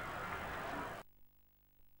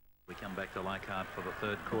 We come back to Leichhardt for the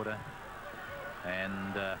 3rd quarter,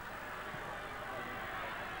 and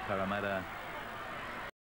Parramatta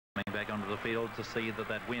coming back onto the field to see that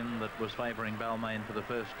that win that was favouring Balmain for the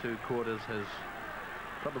first 2 quarters has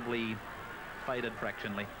probably faded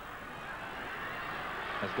fractionally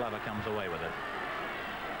as Glover comes away with it.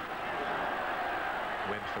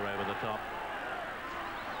 Webster over the top.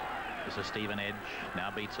 This is Stephen Edge,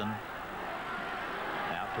 now Beatson,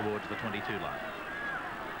 out towards the 22 line.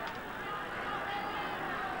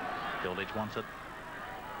 Hilditch wants it.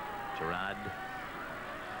 Gerard.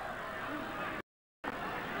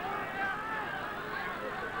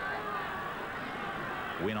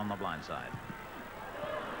 Win on the blind side.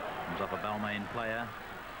 Comes off a Balmain player.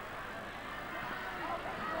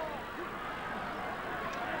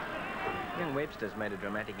 Young Webster's made a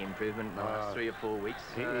dramatic improvement in the last 3 or 4 weeks.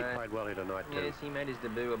 He played well here tonight too. Yes, he made his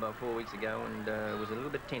debut about 4 weeks ago and was a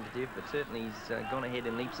little bit tentative, but certainly he's gone ahead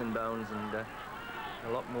in leaps and bounds and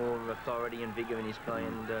a lot more authority and vigour in his play.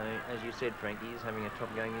 And as you said, Frank, he's having a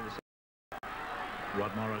top going into.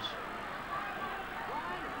 Rod Morris.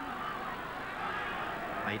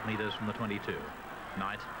 8 metres from the 22.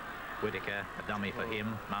 Knight. Whitaker, a dummy for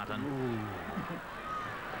him. Martin.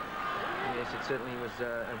 Yes, it certainly was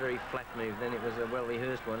a very flat move. Then it was a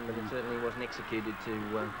well-rehearsed one, but it certainly wasn't executed too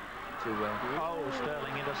well. Oh,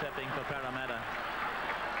 Sterling intercepting for Parramatta.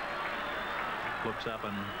 Looks up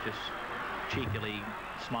and just cheekily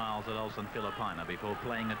smiles at Olsen Filipina before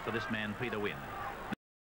playing it for this man, Peter Wynn.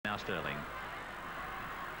 Now Sterling.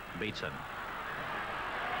 Beatson.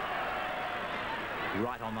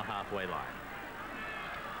 Right on the halfway line.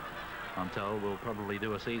 I'm told we'll probably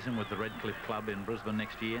do a season with the Redcliffe Club in Brisbane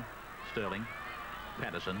next year. Sterling.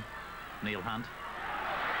 Patterson. Neil Hunt.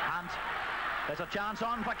 Hunt. There's a chance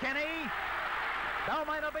on for Kenny.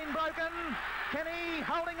 Balmain have been broken. Kenny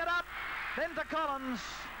holding it up. Then to Collins.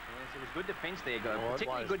 Yes, it was good defence there,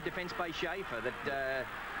 particularly good defence by Schaefer that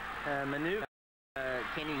manoeuvred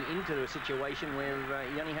Kenny into a situation where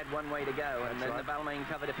he only had one way to go, and then the Balmain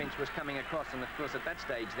cover defence was coming across, and of course at that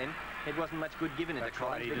stage then it wasn't much good giving it to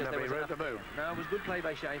Collins because there was room to move. No, it was good play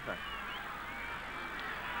by Schaefer.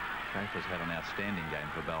 Schaefer's had an outstanding game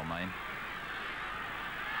for Balmain.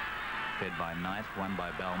 Fed by Knight, won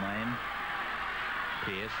by Balmain.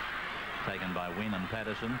 Pearce taken by Wynn and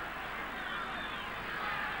Patterson.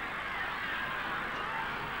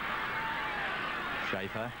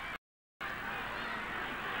 Schaefer.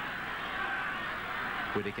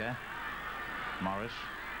 Whitaker. Morris.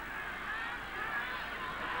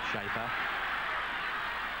 Schaefer.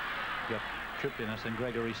 Got Tripinus and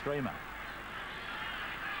Gregory Streamer.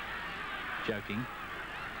 Joking.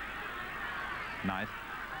 Knight.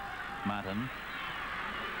 Martin.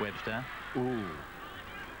 Webster. Ooh.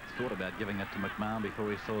 Thought about giving it to McMahon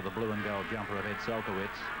before he saw the blue and gold jumper of Ed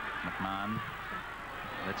Solkowitz. McMahon.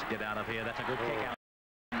 Let's get out of here. That's a good kick out.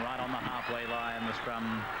 Right on the halfway line. The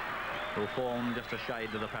scrum will form just a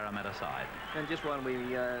shade to the Parramatta side. And just while we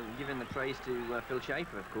give in the praise to Phil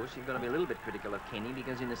Schaefer, of course, you've got to be a little bit critical of Kenny,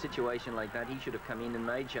 because in a situation like that, he should have come in and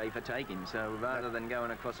made Schaefer take him. So rather than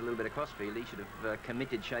going across a little bit of crossfield, he should have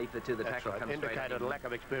committed Schaefer to the tackle. Right. Indicated a lack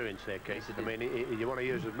of experience there, Keith. Yes, I mean, you want to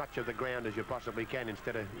use as much of the ground as you possibly can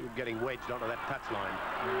instead of getting wedged onto that touchline.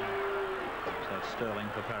 So it's Sterling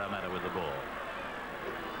for Parramatta with the ball.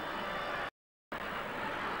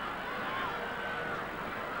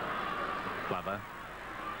 Glover.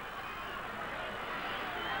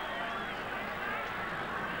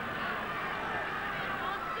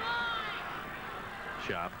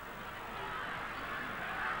 Sharp.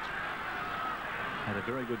 Had a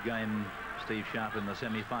very good game, Steve Sharp, in the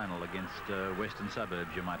semi-final against Western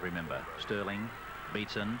Suburbs, you might remember. Sterling,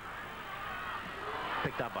 Beatson,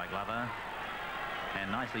 picked up by Glover,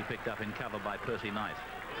 and nicely picked up in cover by Percy Knight.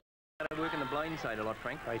 Working the blind side a lot,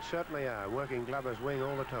 Frank. They certainly are, working Glover's wing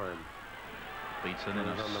all the time. Beatson in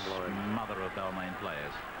a smother of Balmain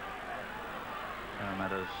players.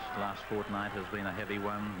 Parramatta's last fortnight has been a heavy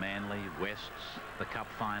one. Manly, Wests, the Cup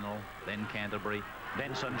final, then Canterbury,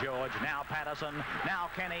 then St George, now Patterson, now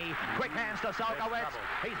Kenny. Quick hands to Solkowitz.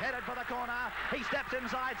 He's headed for the corner. He steps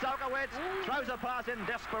inside Solkowitz, throws a pass in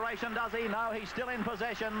desperation, does he? No, he's still in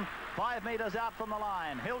possession. 5 metres out from the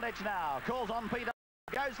line. Hilditch now calls on Peter.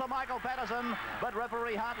 Goes for Michael Patterson, but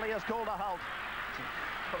referee Hartley has called a halt.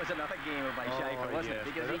 That was another game by Schaefer, wasn't it?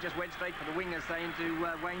 Because he just went straight for the winger, saying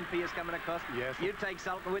to Wayne Pearce coming across, yes, you take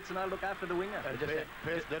Solkowitz and I'll look after the winger.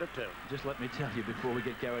 Pearce did it too. Just let me tell you, before we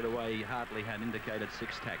get carried away, Hartley had indicated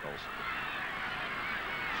 6 tackles.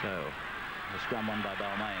 So, the scrum won by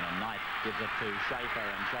Balmain, and Knight gives it to Schaefer,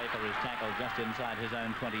 and Schaefer is tackled just inside his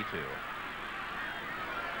own 22.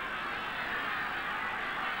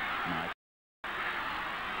 Knight.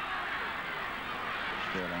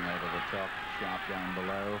 Sterling over the top, Sharp down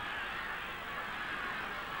below.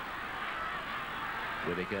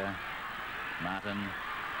 Whittaker, Martin,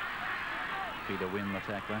 Peter Wynn, the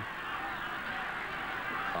tackler.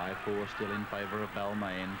 5-4 still in favour of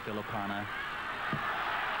Balmain. Filipana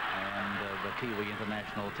and the Kiwi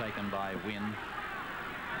international taken by Wynn.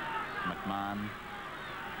 McMahon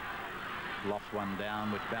lofts one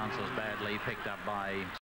down, which bounces badly, picked up by,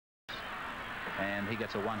 and he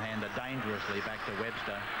gets a one-hander dangerously back to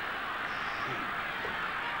Webster.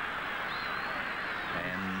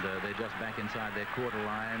 And they're just back inside their quarter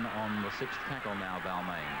line on the 6th tackle now,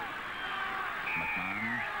 Balmain.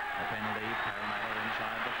 McMahon, a penalty, Parramatta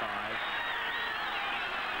inside the 5.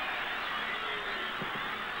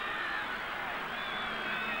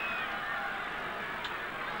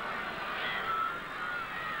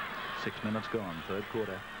 Six minutes gone, third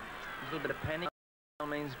quarter. A little bit of panic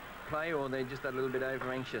means play, or they're just a little bit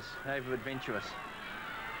over-anxious, over-adventurous.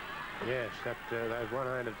 Yes, those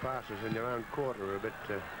one-handed passes in your own quarter are a bit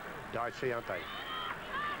dicey, aren't they?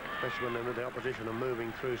 Especially when the opposition are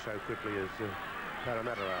moving through so quickly as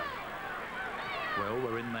Parramatta are. Well,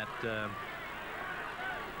 we're in that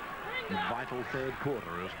vital third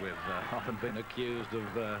quarter, as we've often been accused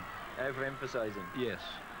of overemphasizing. Yes.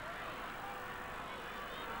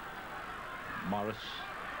 Morris.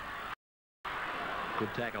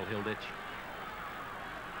 Good tackle, Hilditch.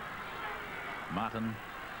 Martin.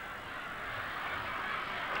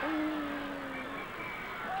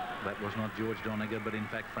 That was not George Doniger, but in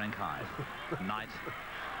fact Frank Hyde. Knight.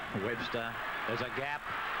 Webster. There's a gap.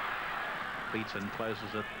 Beatson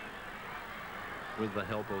closes it with the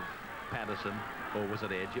help of Patterson. Or was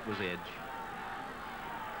it Edge? It was Edge.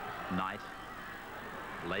 Knight.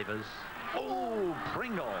 Lavers. Oh,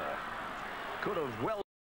 Pringle. Could have well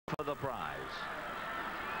for the prize.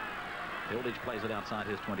 Hilditch plays it outside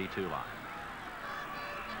his 22 line.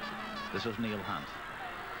 This is Neil Hunt,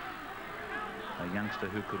 a youngster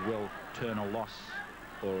who could well turn a loss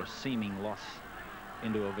or a seeming loss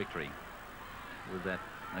into a victory with that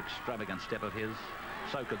extravagant step of his.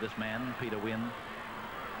 So could this man, Peter Wynn.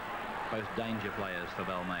 Both danger players for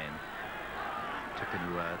Balmain to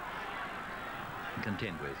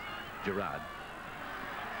contend with. Gerard.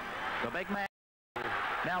 The big man.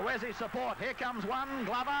 Now where's his support? Here comes one,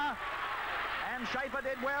 Glover. And Schaefer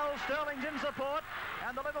did well. Sterling's in support.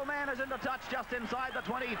 And the little man is into touch just inside the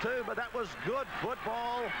 22. But that was good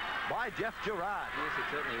football by Jeff Gerard. Yes, it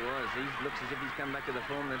certainly was. He looks as if he's come back to the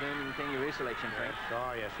form of the kangaroo selection, Frank. Yes.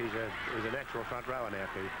 Oh, yes, he's a natural front rower now,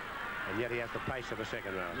 Keith. And yet he has the pace of a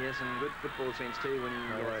second row. Yes, and good football sense too when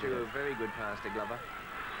he threw a very good pass to Glover.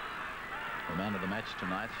 The man of the match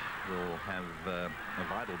tonight will have a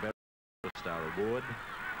vital Star Award,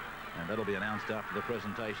 and that'll be announced after the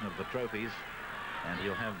presentation of the trophies And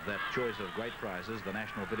he'll have that choice of great prizes, the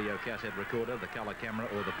National Video Cassette Recorder, the Colour Camera,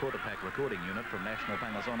 or the Portapack Recording Unit from National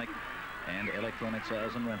Panasonic and Electronic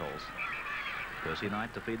Sales and Rentals. Percy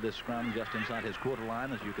Knight to feed this scrum just inside his quarter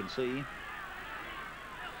line, as you can see.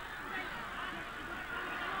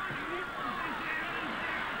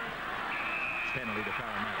 Penalty to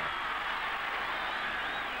Parramatta.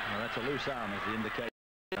 Well, that's a loose arm, as the indication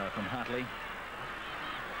from Hartley.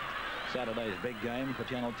 Saturday's big game for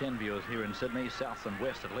Channel 10 viewers here in Sydney. South and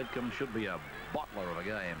West at Lidcombe should be a bottler of a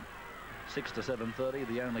game. 6 to 7:30,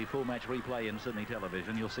 the only full match replay in Sydney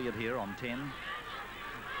television. You'll see it here on 10.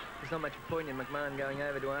 There's not much point in McMahon going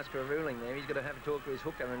over to ask for a ruling there. He's got to have a talk to his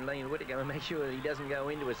hooker and Liam Whittaker and make sure that he doesn't go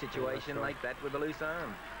into a situation like that with a loose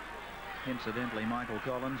arm. Incidentally, Michael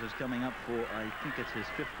Collins is coming up for, I think it's his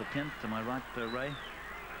 5th attempt. Am I right, Ray?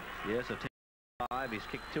 Yes, attempt 5. He's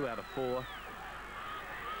kicked 2 out of 4.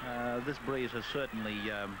 This breeze has certainly,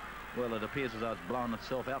 well, it appears as though it's blown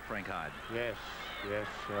itself out, Frank Hyde. Yes, yes.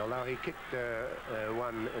 Although he kicked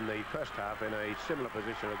one in the first half in a similar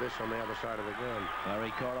position to this on the other side of the ground.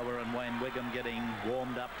 Larry Corriver and Wayne Wigham getting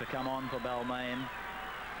warmed up to come on for Balmain.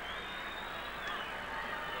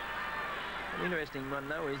 An interesting one,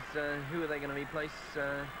 though, is who are they going to replace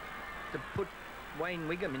to put Wayne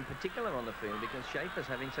Wigham in particular on the field, because Schaefer's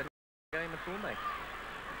having such a game at fullback.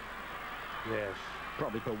 Yes.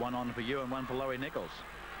 Probably put one on for you and one for Laurie Nichols.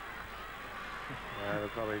 It'll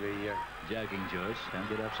probably be... Joking, George. Don't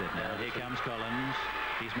get upset now. Here comes Collins.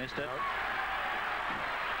 He's missed it.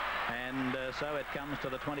 And so it comes to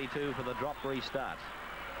the 22 for the drop restart.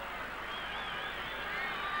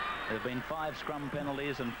 There have been 5 scrum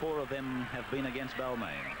penalties and 4 of them have been against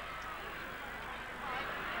Balmain.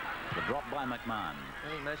 The drop by McMahon. I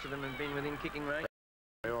think most of them have been within kicking range.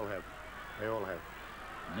 They all have. They all have.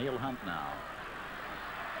 Neil Hunt now.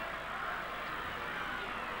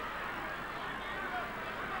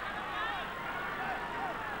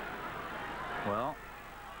 Well,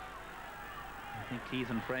 I think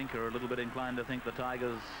Keith and Frank are a little bit inclined to think the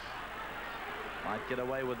Tigers might get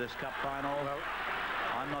away with this cup final. Well,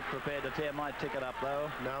 I'm not prepared to tear my ticket up,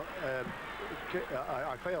 though. No,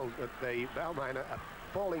 I feel that the Balmain are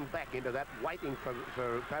falling back into that, waiting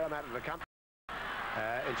for Parramatta to come.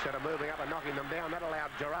 Instead of moving up and knocking them down, that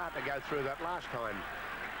allowed Gerard to go through that last time.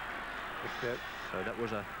 So that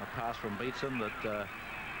was a pass from Beetson that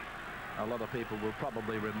a lot of people will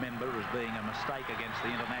probably remember as being a mistake against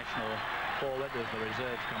the international forward as the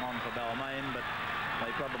reserves come on for Balmain, but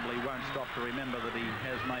they probably won't stop to remember that he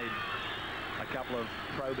has made a couple of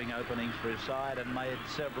probing openings for his side and made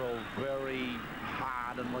several very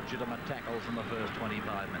hard and legitimate tackles in the first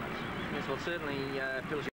 25 minutes. Yes, well, certainly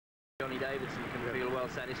Johnny Davidson can feel well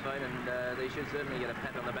satisfied, and they should certainly get a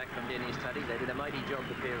pat on the back from Dennis Tuddy. They did a mighty job,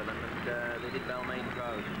 the pair of them, and they did Balmain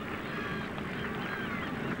proud.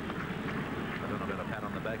 I don't know about a pat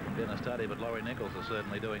on the back from Dennis Tuddy, but Laurie Nichols is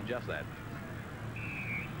certainly doing just that.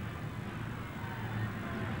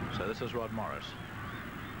 So this is Rod Morris.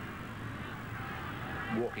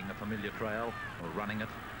 Walking a familiar trail, or running it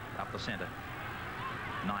up the centre.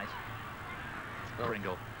 Knight.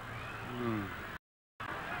 Pringle.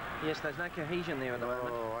 Yes, there's no cohesion there at the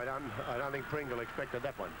moment. Oh, I don't think Pringle expected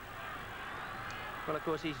that one. Well, of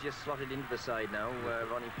course, he's just slotted into the side now.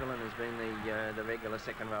 Ronnie Pillen has been the regular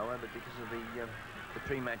second rower, but because of the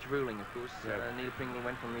pre-match ruling, of course, Neil Pringle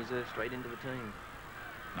went from reserve straight into the team.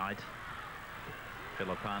 Knight.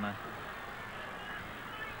 Filipana.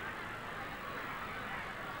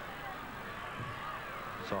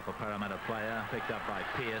 It's off a Parramatta player, picked up by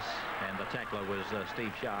Pearce, and the tackler was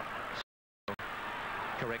Steve Sharp.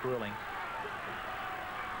 Correct ruling.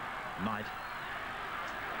 Knight.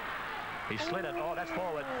 He slid it. Oh, that's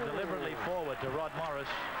forward. Deliberately forward to Rod Morris.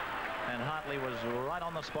 And Hartley was right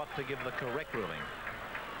on the spot to give the correct ruling.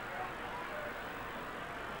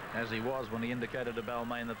 As he was when he indicated to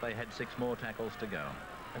Balmain that they had 6 more tackles to go.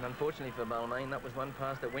 And unfortunately for Balmain, that was one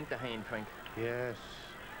pass that went to hand, Frank. Yes.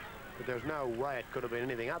 But there's no way it could have been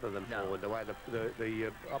anything other than forward, the way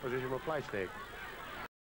the opposition were placed there.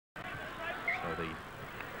 So the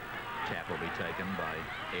tap will be taken by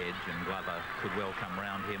Edge, and Glover could well come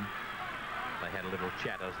round him. They had a little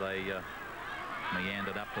chat as they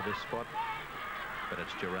meandered up to this spot. But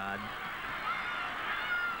it's Gerard,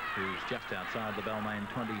 who's just outside the Balmain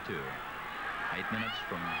 22. 8 minutes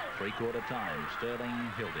from three-quarter time.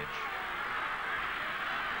 Sterling Hilditch.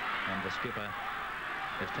 And the skipper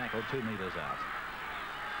has tackled 2 metres out.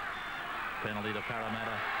 Penalty to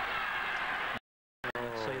Parramatta.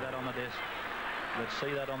 Let's see that on the disc. Let's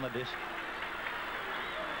see that on the disc.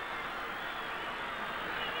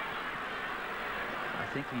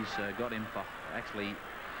 I think he's got him for actually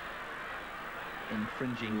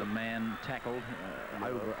infringing the man tackled.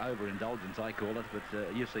 Overindulgence, I call it,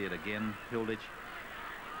 but you see it again, Hilditch.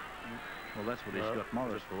 Well, that's what he's got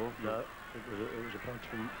Morris for. No, it was a punch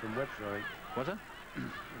from Webster, I think. Was it?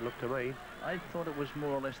 It looked to me. I thought it was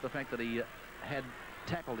more or less the fact that he had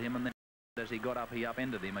tackled him, and then as he got up, he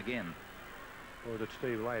upended him again. Or was it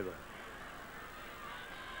Steve Laver?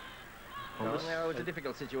 Well, no, it was a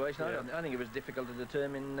difficult situation. Yeah. I think it was difficult to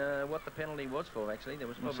determine what the penalty was for, actually. There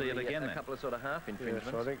was probably a couple of sort of half infringements.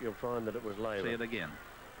 Yes, so I think you'll find that it was Laver. See it again.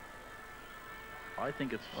 I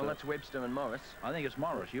think it's... Well, that's Webster and Morris. I think it's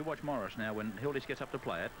Morris. You watch Morris now when Hilditch gets up to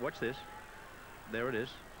play it. Watch this. There it is.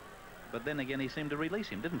 But then again, he seemed to release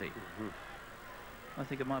him, didn't he? I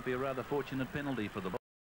think it might be a rather fortunate penalty for the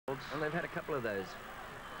Bulls. Well, they've had a couple of those.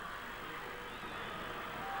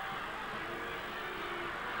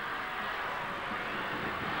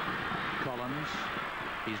 Collins,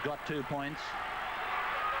 he's got 2 points,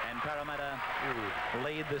 and Parramatta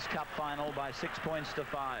lead this cup final by 6 points to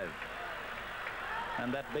 5.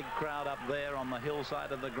 And that big crowd up there on the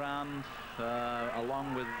hillside of the ground,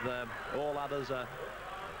 along with all others,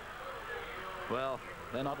 well,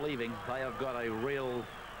 they're not leaving. They have got a real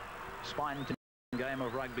spine-tingling game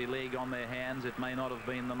of rugby league on their hands. It may not have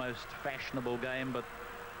been the most fashionable game, but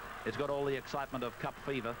it's got all the excitement of cup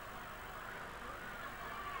fever.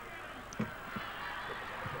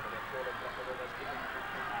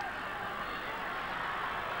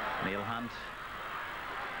 Neil Hunt.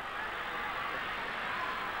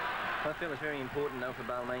 I feel it's very important now for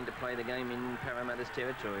Balmain to play the game in Parramatta's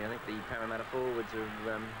territory. I think the Parramatta forwards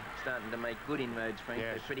are starting to make good inroads, Frank.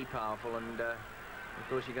 Yes. They're pretty powerful, and of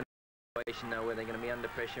course you're going to have a situation now where they're going to be under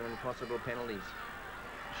pressure and possible penalties.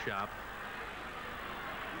 Sharp.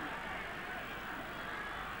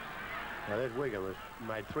 Now there's Wiggum, has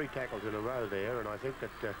made 3 tackles in a row there, and I think that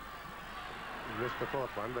he missed the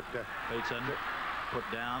 4th one, but... Beatson put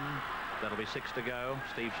down. That'll be 6 to go.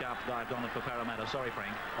 Steve Sharp dived on it for Parramatta. Sorry,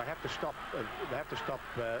 Frank. They have to stop. They have to stop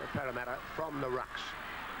Parramatta from the rucks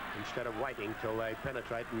instead of waiting till they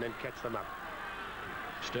penetrate and then catch them up.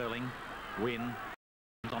 Sterling, Wynn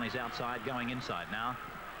on his outside, going inside now.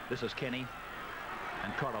 This is Kenny,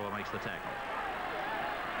 and Cordova makes the tackle.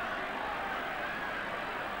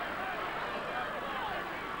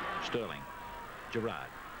 Sterling, Gerard,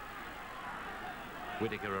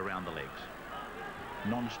 Whittaker around the legs.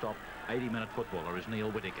 Non-stop 80-minute footballer is Neil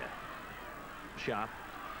Whittaker. Sharp.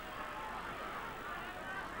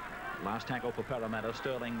 Last tackle for Parramatta.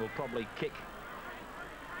 Sterling will probably kick.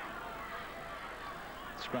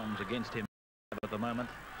 Scrums against him at the moment.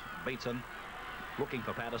 Beatson looking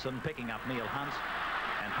for Patterson, picking up Neil Hunt.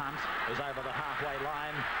 And Hunt is over the halfway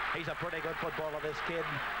line. He's a pretty good footballer, this kid.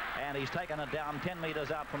 And he's taken it down 10 metres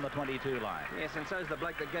out from the 22 line. Yes, and so's the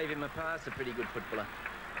bloke that gave him a pass, a pretty good footballer.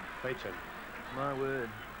 Beatson. My word.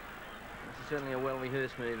 This is certainly a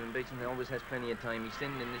well-rehearsed move, and Beatson always has plenty of time. He's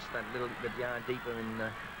sending that little bit yard deeper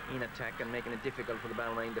in attack and making it difficult for the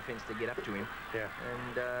Balmain defence to get up to him. Yeah.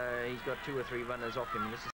 And he's got 2 or 3 runners off him.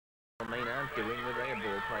 This is what Balmain aren't doing with their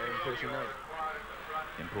ball player in Percy Knight.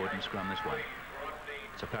 Important scrum this way.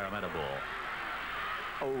 It's a Parramatta ball.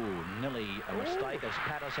 Oh, nearly a mistake as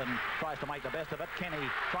Patterson tries to make the best of it. Kenny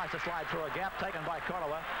tries to slide through a gap, taken by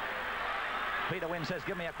Cordova. Peter Wynn says,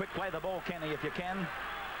 give me a quick play the ball, Kenny, if you can.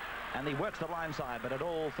 And he works the line side, but it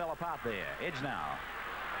all fell apart there. Edge now.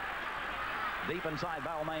 Deep inside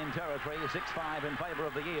Balmain territory, 6-5 in favour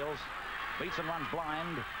of the Eels. Beatson runs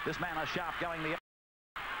blind. This man is Sharp going the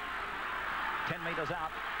 10 metres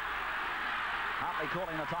out. Hartley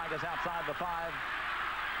calling the Tigers outside the 5.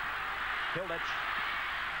 Hilditch.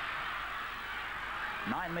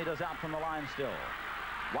 9 metres out from the line still.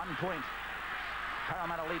 1 point.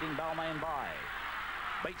 Parramatta leading Balmain by.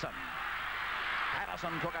 Beatson.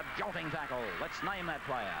 Patterson took a jolting tackle. Let's name that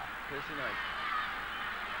player. Percy Knight.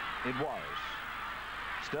 It was.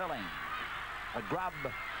 Sterling. A grub.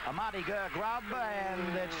 A Marty Gurr grub.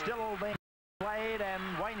 And it's still being played. And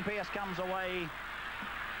Wayne Pearce comes away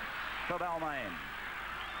for Balmain.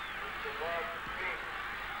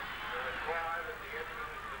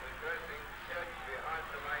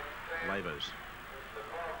 Lavers.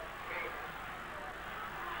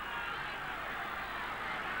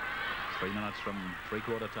 3 minutes from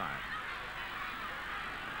three-quarter time.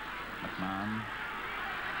 McMahon.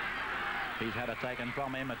 He's had it taken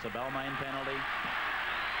from him. It's a Balmain penalty.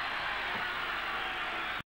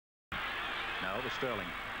 No, it was Sterling.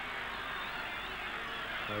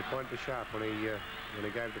 They point to Sharp when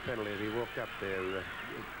he gave the penalty as he walked up there.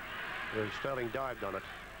 Sterling dived on it.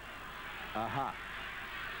 Aha.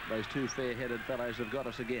 Those 2 fair-headed fellows have got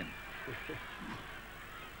us again.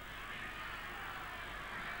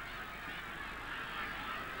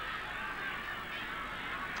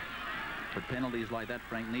 But penalties like that,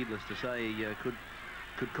 Frank, needless to say,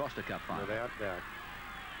 could cost a cup final. Without doubt.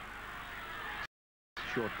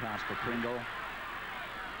 Short pass for Pringle.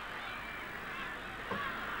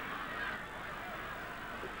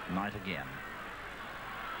 Knight again.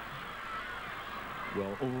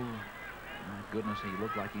 Well, oh, my goodness, he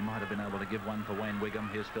looked like he might have been able to give one for Wayne Wigham.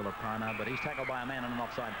 Here's Philip Parna, but he's tackled by a man in an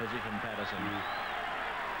offside position, Patterson.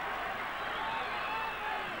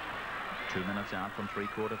 2 minutes out from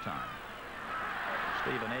three-quarter time.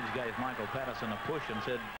 Stephen Edge gave Michael Patterson a push and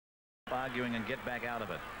said, arguing and get back out of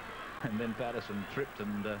it. And then Patterson tripped,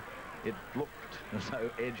 and it looked as though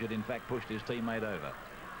Edge had in fact pushed his teammate over.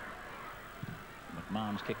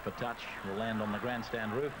 McMahon's kick for touch will land on the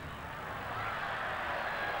grandstand roof.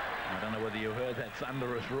 I don't know whether you heard that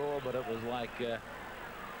thunderous roar, but it was like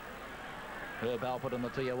Herb Alpert and the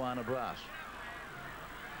Tijuana Brass.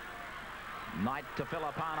 Knight to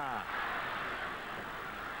Filipana.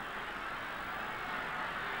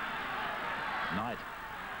 Knight.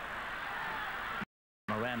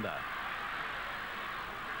 Miranda.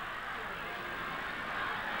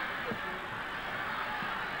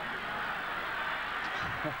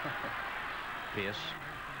 Pearce.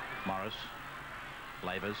 Morris.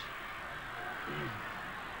 Lavers.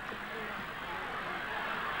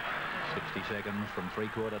 60 seconds from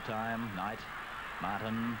three-quarter time. Knight.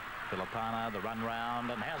 Martin. Filipana. The run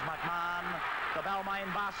round. And here's McMahon. The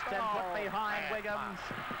Balmain bust and put behind Wiggins.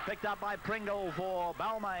 Picked up by Pringle for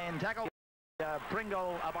Balmain. Tackle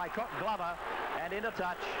Pringle by Glover and into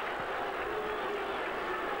touch.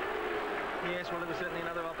 Yes, well, there was certainly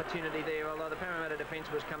another opportunity there, although the Parramatta defence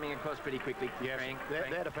was coming across pretty quickly. Yes, Frank.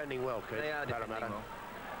 they're defending well, Keith. They are defending Parramatta. well.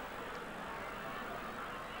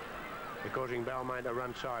 They're causing Balmain to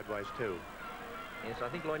run sideways too. Yes, I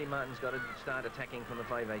think Lloydie Martin's got to start attacking from the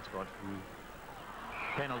 5/8 spot.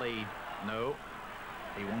 Penalty, no.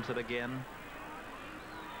 He wants it again.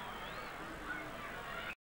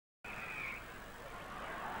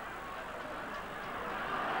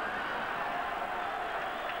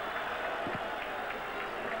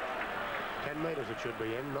 Meters it should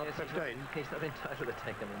be in, not yes, 15. He's not entitled to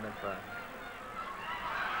take them in that far.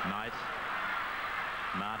 Knight.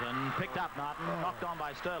 Martin picked up Martin, knocked on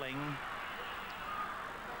by Sterling.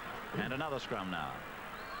 And another scrum now,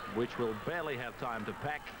 which will barely have time to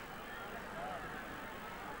pack.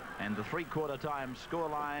 And the three-quarter time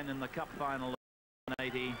scoreline in the cup final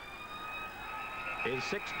 80 is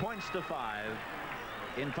 6 points to 5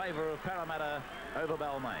 in favour of Parramatta over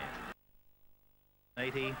Balmain.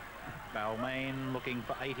 80. Balmain looking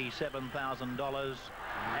for $87,000,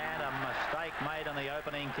 and a mistake made in the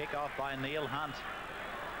opening kickoff by Neil Hunt,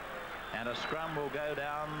 and a scrum will go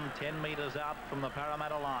down 10 metres out from the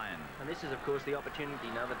Parramatta line. And this is of course the opportunity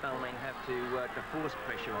now that Balmain have to force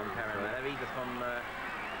pressure on Parramatta, either from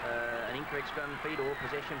an incorrect scrum feed or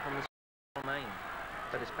possession from the Balmain.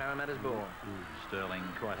 But it's Parramatta's ball. Sterling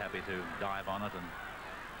quite happy to dive on it and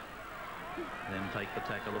then take the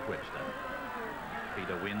tackle of Webster.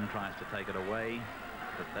 Peter Wynn tries to take it away,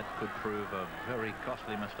 but that could prove a very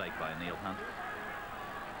costly mistake by Neil Hunt.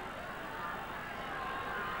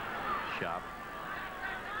 Sharp.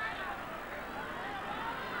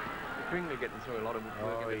 Pringle getting through a lot of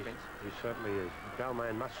work in defence. He certainly is.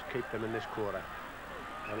 Balmain must keep them in this quarter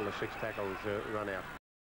until the 6 tackles run out.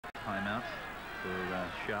 Timeout for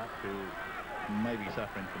Sharp, who may be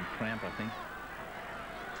suffering from cramp, I think.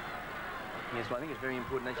 Yes, well, I think it's very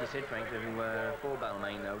important, as you said, Frank, for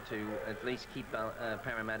Balmain, though, to at least keep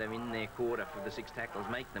Parramatta in their quarter for the 6 tackles,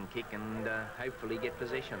 make them kick, and hopefully get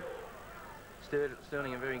possession.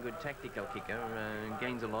 Sterling, a very good tactical kicker,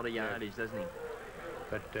 gains a lot of yardage, doesn't he?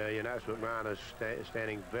 But you notice McMahon is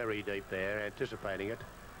standing very deep there, anticipating it.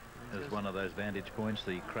 As one of those vantage points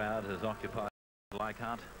the crowd has occupied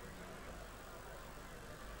Leichhardt.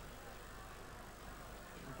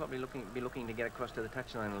 Probably be looking to get across to the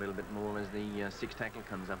touchline a little bit more as the 6 tackle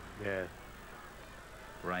comes up. Yeah.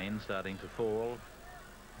 Rain starting to fall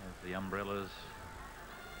as the umbrellas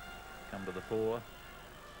come to the fore.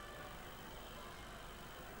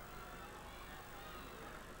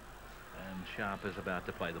 And Sharp is about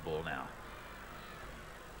to play the ball now.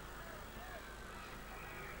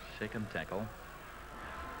 Second tackle.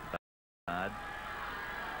 Hard.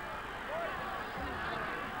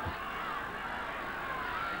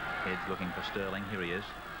 Heads looking for Sterling. Here he is.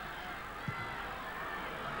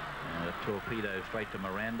 And a torpedo straight to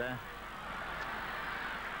Miranda.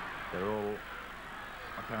 They're all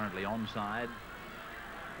apparently onside.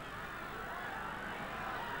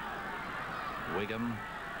 Wigham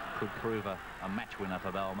could prove a match winner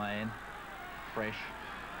for Balmain. Fresh,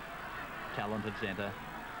 talented centre.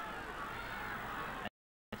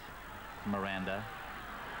 Miranda.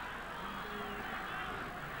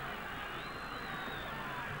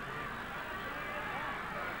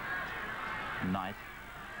 Knight,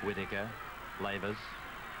 Whittaker, Lavers.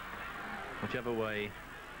 Whichever way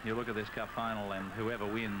you look at this cup final, and whoever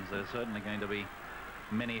wins, there's certainly going to be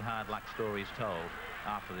many hard luck stories told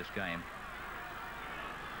after this game.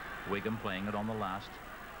 Wigham playing it on the last.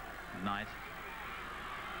 Knight,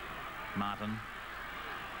 Martin,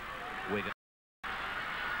 Wigham,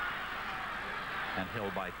 and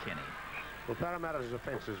held by Kenny. Well, Parramatta's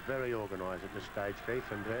offence is very organised at this stage, Keith,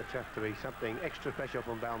 and it's have to be something extra special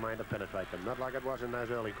from Balmain to penetrate them, not like it was in those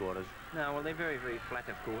early quarters. No, well, they're very, very flat,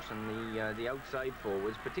 of course, and the outside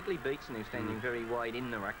forwards, particularly Beetson, who's standing very wide in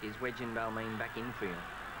the ruck, is wedging Balmain back infield.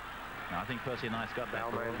 Now, I think Percy Knight's got that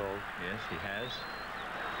Balmain ball. Yes, he has.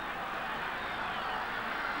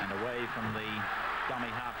 And away from the dummy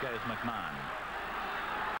half goes McMahon.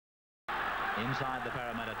 Inside the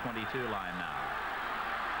Parramatta 22 line now.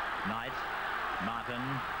 Knight, Martin,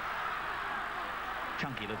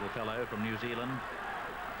 chunky little fellow from New Zealand.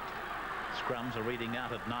 Scrums are reading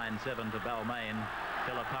out at 9-7 to Balmain.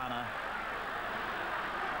 Filipana,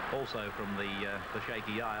 also from the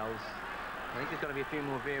Shaky Isles. I think there's got to be a few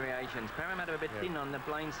more variations. Parramatta a bit thin on the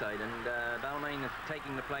blind side, and Balmain are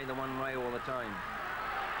taking the play the one way all the time.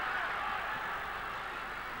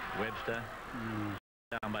 Webster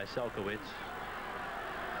down by Selkowitz.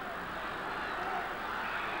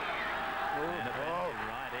 And a penalty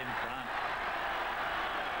right in front.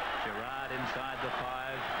 Gerard inside the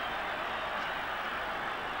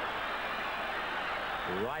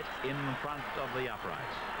 5. Right in front of the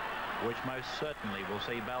uprights, which most certainly will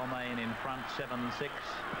see Balmain in front 7-6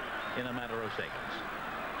 in a matter of seconds.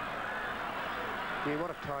 Yeah, what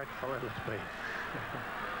a tight final it's been.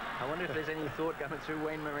 I wonder if there's any thought going through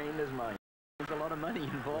Wayne Miranda's mind. There's a lot of money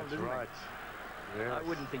involved, isn't right. there? Yes. I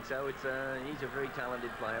wouldn't think so. It's he's a very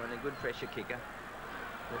talented player and a good pressure kicker.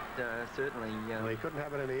 But certainly... well, he couldn't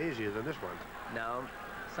have it any easier than this one. No.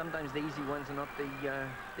 Sometimes the easy ones are not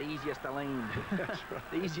the easiest to land. That's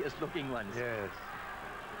right. The easiest looking ones. Yes.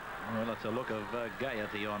 Well, it's a look of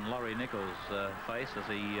gaiety on Laurie Nichols' face as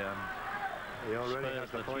he already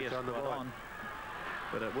has the points on the board.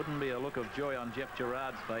 But it wouldn't be a look of joy on Jeff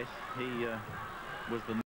Gerard's face. He was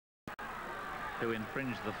the who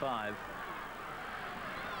infringed the 5.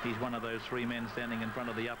 He's one of those 3 men standing in front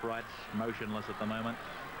of the uprights, motionless at the moment.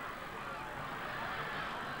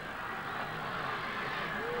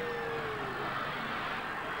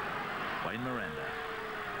 Wayne Miranda.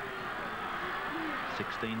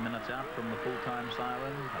 16 minutes out from the full-time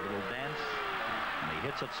siren. A little dance. And he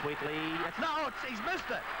hits it sweetly. He's missed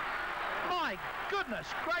it. My goodness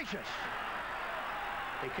gracious.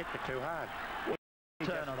 He kicked it too hard.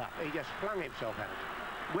 Turn it up. He just flung himself at it.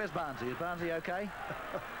 Where's Barnsley? Is Barnsley okay?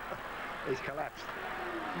 He's collapsed.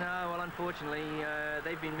 No, well, unfortunately,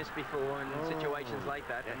 they've been missed before in situations like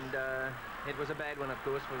that, yes. and it was a bad one, of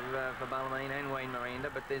course, for Balmain and Wayne Miranda,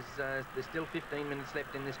 but there's still 15 minutes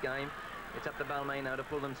left in this game. It's up to Balmain now to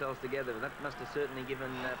pull themselves together. That must have certainly given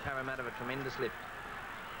Parramatta a tremendous lift.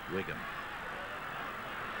 Wigham.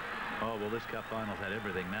 Oh, well, this cup final's had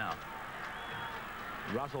everything now.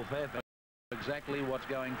 Russell Fairfax. Exactly what's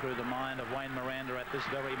going through the mind of Wayne Miranda at this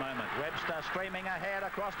very moment. Webster streaming ahead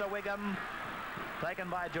across to Wigham, taken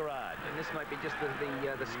by Gerard. And this might be just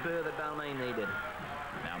the spur that Balmain needed.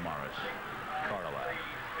 Now Morris, Corraway,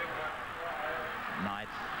 Knight,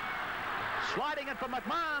 sliding it from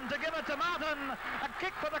McMahon to give it to Martin. A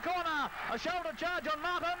kick for the corner, a shoulder charge on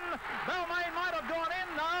Martin. Balmain might have gone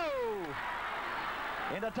in, no.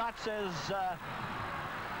 Into touch, says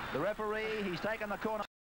the referee. He's taken the corner.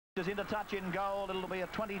 Is into touch in goal. It'll be a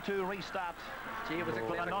 22 restart. Gee, it was a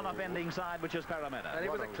clever non-offending side, which is Parramatta. And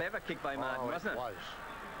it was a clever kick by Martin, wasn't it? It was.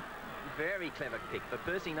 Very clever kick. But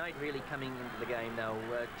Percy Knight really coming into the game now.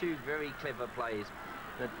 2 very clever plays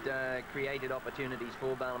that created opportunities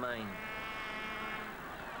for Balmain.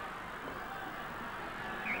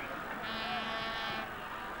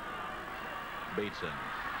 Beetson.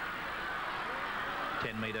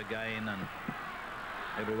 10-metre gain, and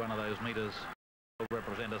every one of those metres will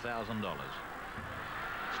represent $1,000.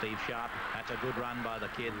 Steve Sharp, that's a good run by the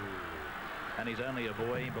kid. And he's only a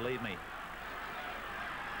boy, believe me.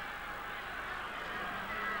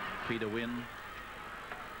 Peter Wynn.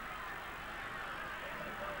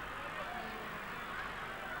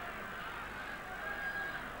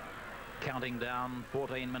 Counting down,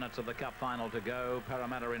 14 minutes of the cup final to go.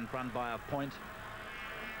 Parramatta in front by a point.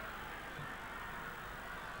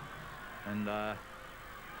 And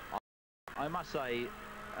I must say,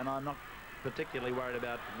 and I'm not particularly worried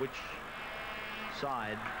about which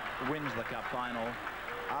side wins the cup final,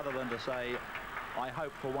 other than to say I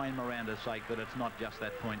hope for Wayne Miranda's sake that it's not just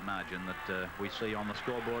that point margin that we see on the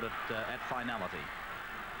scoreboard at finality.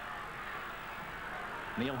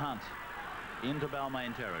 Neil Hunt into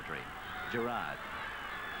Balmain territory. Gerard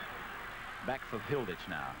back for Hilditch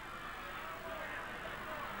now.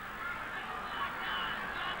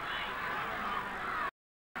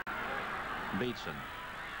 Beatson,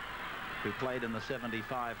 who played in the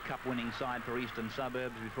 75 Cup winning side for Eastern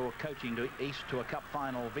Suburbs before coaching to East to a Cup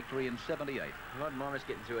final victory in 78. Rod Morris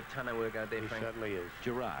getting through a ton of work out there, Frank. He certainly is.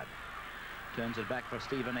 Gerard turns it back for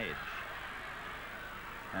Stephen Edge.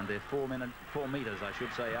 And they're 4 meters, I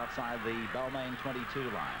should say, outside the Balmain 22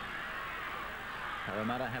 line.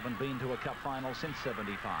 Parramatta haven't been to a Cup final since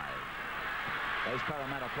 75. Those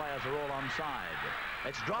Parramatta players are all onside.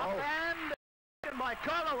 It's dropped and by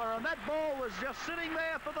Corowa, and that ball was just sitting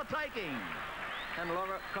there for the taking. And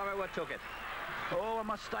Corowa took it. Oh, a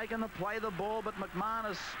mistake in the play the ball, but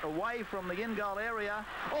McMahon is away from the in-goal area.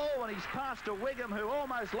 Oh, and he's passed to Wigham, who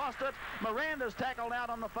almost lost it. Miranda's tackled out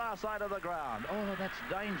on the far side of the ground. Oh, that's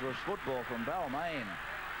dangerous football from Balmain.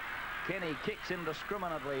 Kenny kicks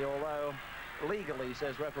indiscriminately, although legally,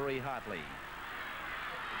 says referee Hartley.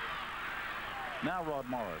 Now Rod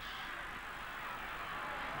Morris.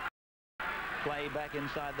 Play back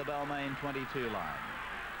inside the Balmain 22 line.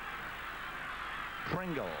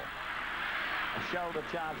 Pringle. A shoulder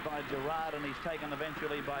charge by Gerard, and he's taken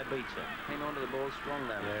eventually by Beatson. Came onto the ball strong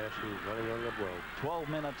now. Yes, he's running on the ball. 12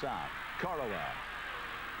 minutes out. Corowa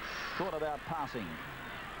thought about passing.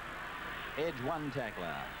 Edge one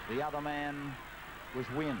tackler. The other man was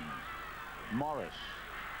Wynn. Morris.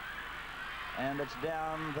 And it's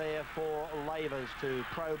down there for Lavers to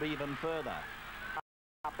probe even further.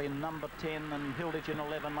 Up in number 10, and Hilditch in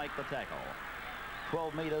 11 make the tackle.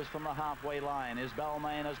 12 metres from the halfway line is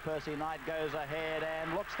Balmain as Percy Knight goes ahead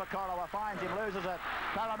and looks for Corowa, finds him, loses it.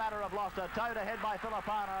 Parramatta have lost it. Towed ahead by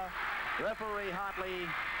Filipano. Referee Hartley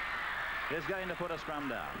is going to put a scrum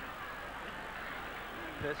down.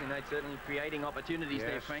 Percy Knight certainly creating opportunities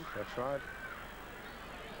there, Frank. That's right.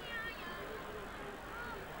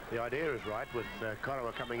 The idea is right with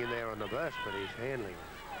Corowa coming in there on the burst, but he's handling it.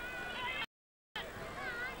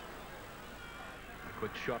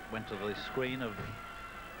 Quick shot went to the screen of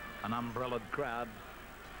an umbrellaed crowd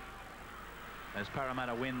as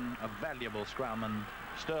Parramatta win a valuable scrum, and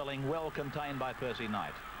Sterling well contained by Percy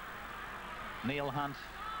Knight. Neil Hunt,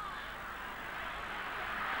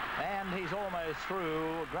 and he's almost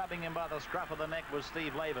through. Grabbing him by the scruff of the neck was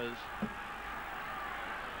Steve Lavers.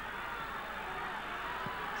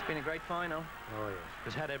 It's been a great final. Oh yes.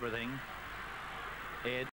 Has had everything.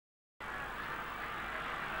 Ed.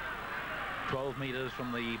 12 metres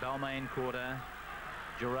from the Balmain quarter.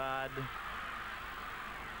 Gerard.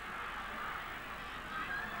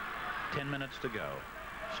 10 minutes to go.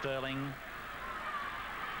 Sterling.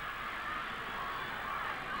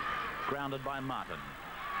 Grounded by Martin.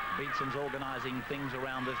 Beatson's organising things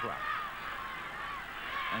around this ruck.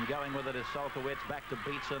 And going with it is Solkowitz. Back to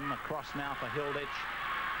Beatson. Across now for Hilditch.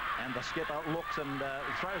 And the skipper looks and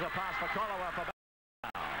throws a pass for Corowa for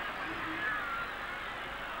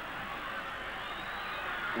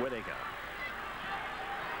Whittaker.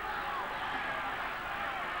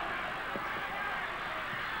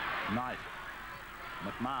 Knight.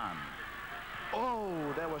 McMahon.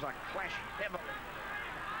 Oh, there was a clash.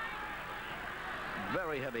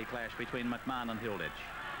 Very heavy clash between McMahon and Hilditch.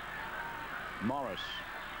 Morris.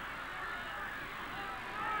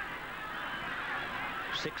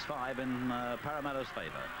 6-5 in Parramatta's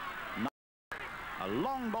favour. A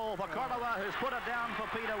long ball for Corowa, who's put it down for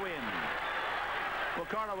Peter Wynn. Well,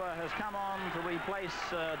 Corowa has come on to replace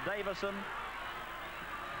Davison,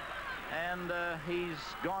 and he's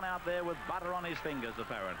gone out there with butter on his fingers,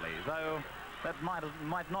 apparently, though that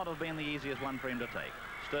might not have been the easiest one for him to take.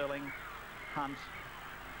 Sterling, Hunt,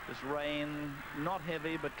 this rain, not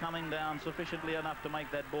heavy, but coming down sufficiently enough to make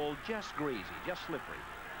that ball just greasy, just slippery.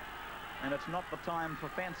 And it's not the time for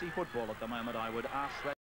fancy football at the moment, I would ask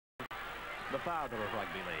that the founder of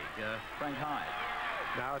rugby league, Frank Hyde.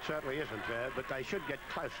 No, it certainly isn't, but they should get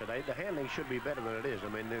closer. The handling should be better than it is. I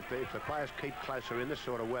mean, if the players keep closer in this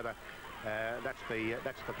sort of weather, that's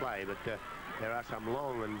the play. But there are some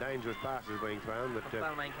long and dangerous passes being thrown. But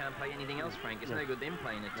Balmain can't play anything else, Frank. It's no good them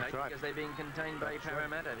playing it tight, because they're being contained by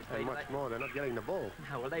Parramatta. And much more, they're not getting the ball.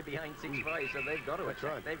 No, well, they're behind 6-5, so they've got to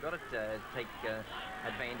attack. Right. They've got to take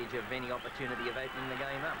advantage of any opportunity of opening the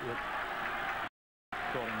game up. Yep.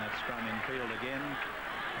 Calling that scrum in field again.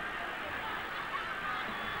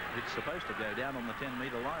 It's supposed to go down on the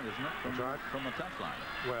 10-metre line, isn't it? From the touchline.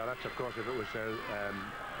 Well, that's, of course, if it was a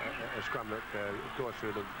scrum that goes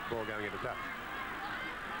through the ball going into touch.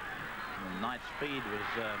 Knight's speed was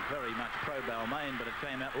very much pro Balmain, but it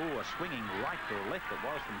came out, a swinging right to left it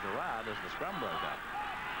was from Gerard as the scrum broke up.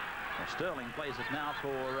 Well, Sterling plays it now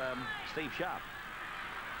for Steve Sharp.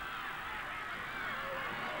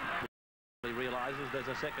 He realises there's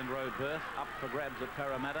a second row berth up for grabs at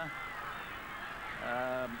Parramatta.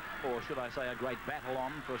 Or should I say a great battle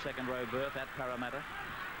on for a second row berth at Parramatta.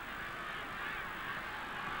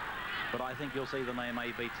 But I think you'll see the name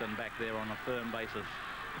A. Beatson back there on a firm basis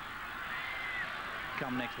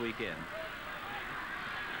come next weekend.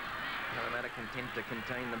 Parramatta content to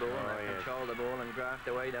contain the ball, control the ball and graft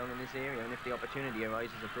away down in this area. And if the opportunity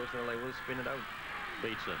arises, of course, well, they will spin it out.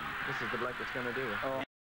 Beatson. This is the bloke that's going to do it. Oh.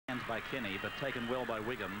 Hands by Kenny, but taken well by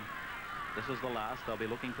Wigham. This is the last. They'll be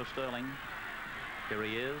looking for Sterling. Here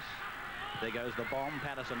he is. There goes the bomb.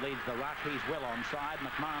 Patterson leads the rush. He's well onside.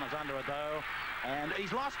 McMahon is under it though, and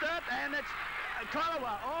he's lost it, and it's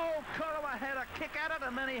Corowa. Oh, Corowa had a kick at it,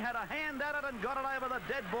 and then he had a hand at it and got it over the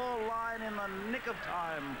dead ball line in the nick of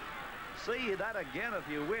time. See that again if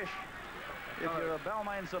you wish. If you're a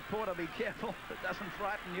Balmain supporter, be careful. It doesn't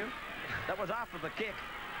frighten you. That was after the kick.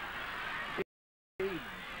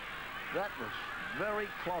 That was very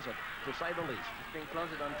closet, to say the least. It's been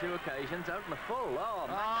closet on 2 occasions, out in the full.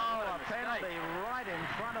 A penalty right in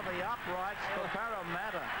front of the uprights for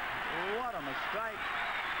Parramatta. What a mistake.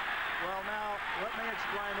 Well, now, let me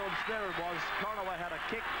explain all there it was. Conaway had a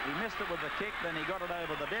kick. He missed it with the kick. Then he got it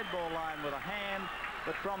over the dead ball line with a hand.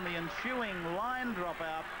 But from the ensuing line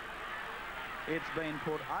dropout, it's been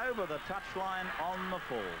put over the touchline on the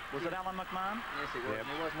full. Was it Alan McMahon? Yes, it was.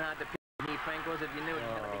 Yep. It wasn't hard to pick. Frank, was it? You knew it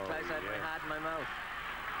was going to be close. I had my heart in my mouth.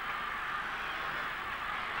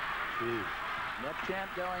 Jeez. That chant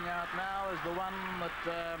going out now is the one that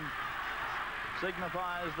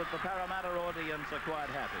signifies that the Parramatta audience are quite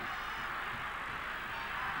happy.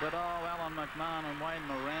 But Alan McMahon and Wayne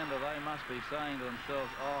Miranda, they must be saying to themselves,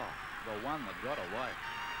 the one that got away.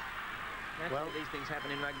 Naturally, these things happen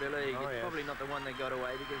in rugby league. It's probably not the one that got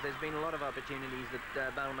away, because there's been a lot of opportunities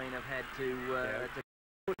that Balmain have had to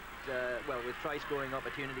with try-scoring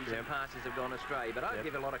opportunities and passes have gone astray. But I'd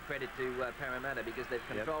give a lot of credit to Parramatta, because they've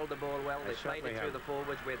controlled the ball well. They've played it through the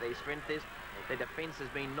forwards where their strength is. Their defence has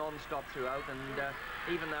been non-stop throughout, and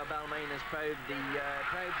even though Balmain has probed the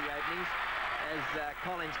openings, as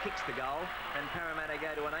Collins kicks the goal and Parramatta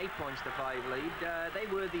go to an 8-5 lead,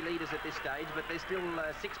 they're worthy leaders at this stage, but there's still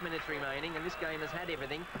 6 minutes remaining, and this game has had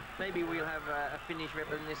everything. Maybe we'll have a finish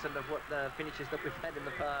reminiscent of what the finishes that we've had in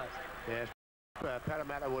the past. Yes.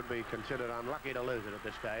 Parramatta would be considered unlucky to lose it at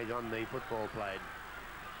this stage on the football played.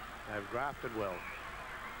 They've grafted well.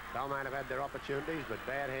 Balmain have had their opportunities, but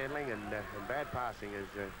bad handling and bad passing has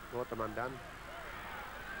brought them undone.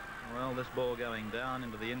 Well, this ball going down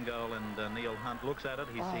into the in goal, and Neil Hunt looks at it.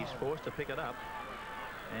 He's forced to pick it up,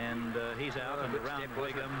 and he's out and around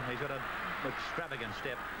Wigham. He's got an extravagant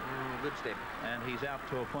step. Good step. And he's out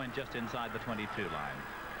to a point just inside the 22 line.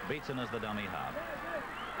 Beatson is the dummy half.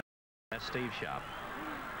 That's Steve Sharp.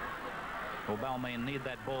 Well, Balmain need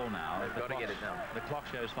that ball now. They've got to get it down. The clock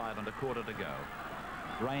shows 5 1/4 to go.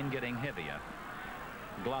 Rain getting heavier.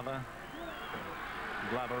 Glover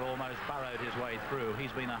almost burrowed his way through.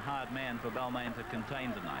 He's been a hard man for Balmain to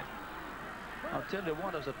contain tonight. I'll tell you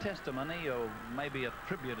what, as a testimony, or maybe a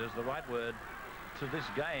tribute is the right word, to this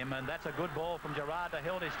game, and that's a good ball from Gerard to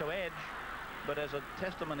Hilditch to edge, but as a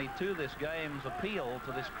testimony to this game's appeal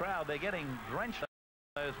to this crowd, they're getting drenched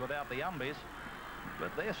those without the umbies,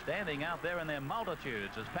 but they're standing out there in their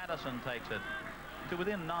multitudes as Patterson takes it to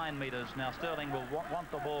within 9 metres. Now Sterling will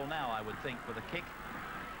want the ball now, I would think, with a kick.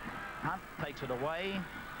 Hunt takes it away,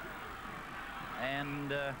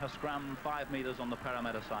 and a scrum 5 metres on the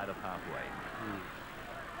Parramatta side of halfway.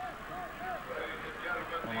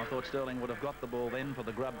 Well, I thought Sterling would have got the ball then for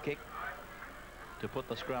the grub kick to put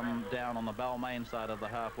the scrum down on the Balmain side of the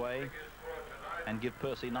halfway and give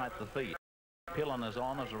Percy Knight the feed. Pillen is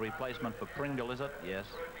on as a replacement for Pringle, is it? Yes.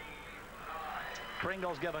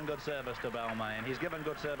 Pringle's given good service to Balmain. He's given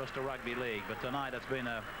good service to rugby league, but tonight it's been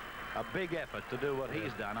a big effort to do what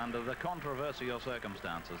he's done under the controversial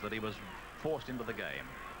circumstances that he was forced into the game.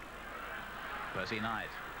 Percy Knight.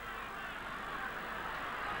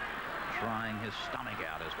 Trying his stomach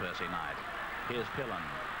out is Percy Knight. Here's Pillen.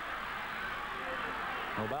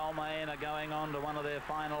 Well, Balmain are going on to one of their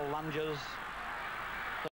final lunges.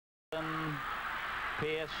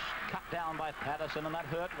 Pearce cut down by Patterson, and that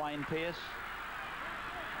hurt Wayne Pearce.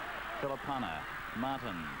 Philip Hunter,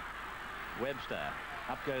 Martin, Webster,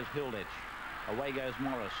 up goes Hilditch, away goes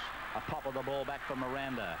Morris, a pop of the ball back from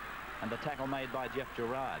Miranda, and the tackle made by Jeff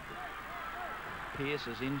Gerard. Pearce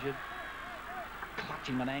is injured,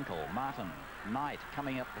 clutching an ankle. Martin Knight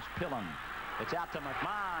coming up as Pillen. It's out to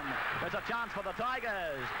McMahon. There's a chance for the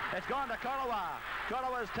Tigers. It's gone to Korowa.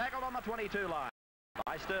 Korowa's tackled on the 22 line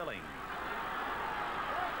by Sterling.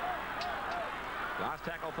 Last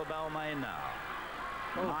tackle for Balmain now.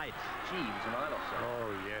 Oh, Knight. Gee, he was a mile offside.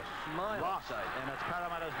 Oh, yes. Mile Lost. offside. And it's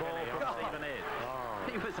Parramatta's ball from Stephen Edge.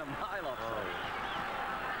 Oh. He was a mile offside.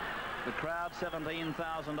 The crowd,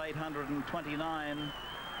 17,829.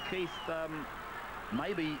 Keith,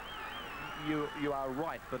 maybe you are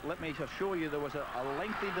right, but let me assure you there was a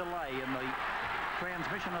lengthy delay in the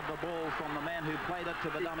transmission of the ball from the man who played it to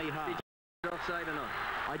the dummy half. Did you offside or not?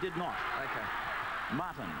 I did not. Okay.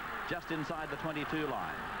 Martin, just inside the 22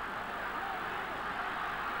 line.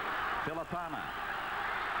 Filipana.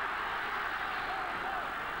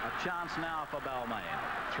 A chance now for Balmain.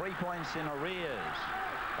 3 points in arrears.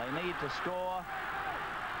 They need to score.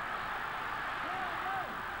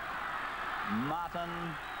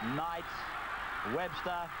 Martin, Knight,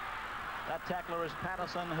 Webster. That tackler is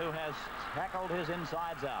Patterson, who has tackled his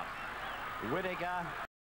insides out. Whittaker,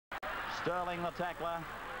 Sterling the tackler.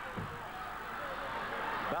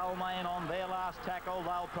 Balmain on their last tackle.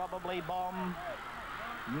 They'll probably bomb.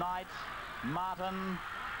 Knight, Martin.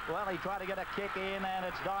 Well, he tried to get a kick in, and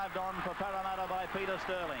it's dived on for Parramatta by Peter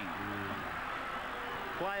Sterling.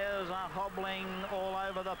 Players are hobbling all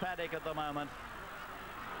over the paddock at the moment.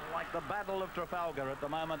 Like the Battle of Trafalgar at the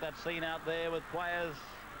moment. That's seen out there with players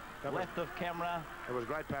left of camera. It was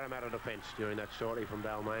great Parramatta defence during that sortie from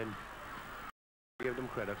Balmain. Give them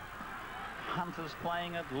credit. Hunter's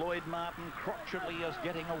playing it. Lloyd Martin crotchety is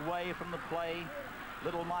getting away from the play.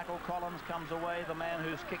 Little Michael Collins comes away, the man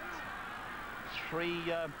who's kicked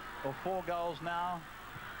 3 or 4 goals now.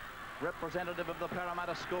 Representative of the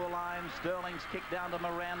Parramatta scoreline. Sterling's kicked down to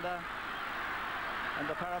Miranda, and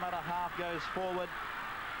the Parramatta half goes forward,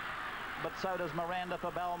 but so does Miranda for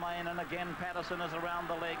Balmain, and again Patterson is around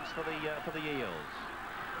the legs for the Eels.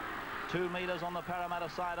 2 metres on the Parramatta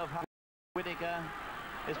side of Hunter. Whittaker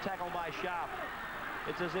is tackled by Sharp.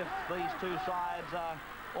 It's as if these two sides are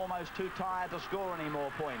almost too tired to score any more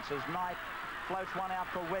points as Knight floats one out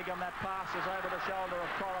for Wigham. That pass is over the shoulder of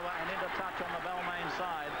Korowa and into touch on the Balmain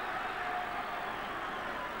side.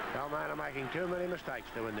 Balmain are making too many mistakes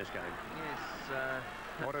to win this game. Yes.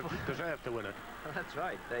 Or to deserve to win it. Well, that's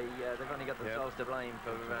right. They've only got themselves to blame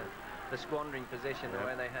for the squandering possession the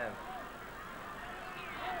way they have.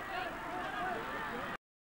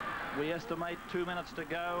 We estimate 2 minutes to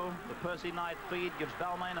go. The Percy Knight feed gives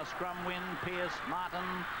Balmain a scrum win. Pearce,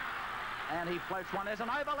 Martin, and he floats one. There's an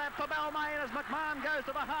overlap for Balmain as McMahon goes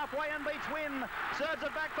to the halfway and beats Wynn. Serves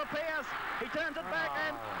it back for Pearce. He turns it back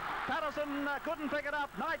and Patterson couldn't pick it up.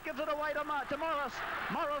 Knight gives it away to Morris.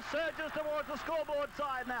 Morris surges towards the scoreboard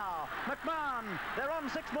side now. McMahon, they're on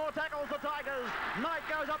 6 more tackles, the Tigers. Knight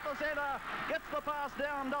goes up the centre, gets the pass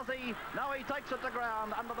down, does he? No, he takes it to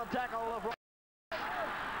ground under the tackle of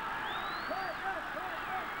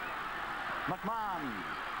McMahon,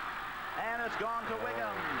 and it's gone to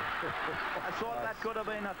Wigham. I thought that could have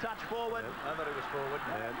been a touch forward. I thought it was forward.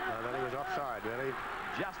 Yeah, I thought he was offside, really.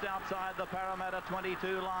 Just outside the Parramatta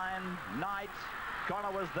 22 line. Knight,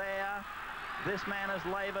 Connor was there. This man is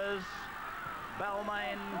Lavers.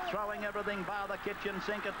 Balmain throwing everything bar the kitchen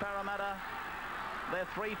sink at Parramatta. They're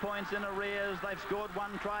 3 points in arrears. They've scored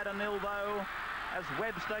 1 try to 0 though, as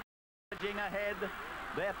Webster edging ahead.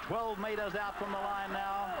 They're 12 metres out from the line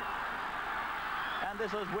now. And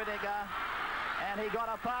this is Whittaker, and he got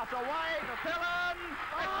a pass away to Pillen.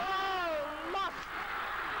 Oh, lost!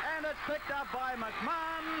 And it's picked up by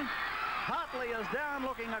McMahon. Hartley is down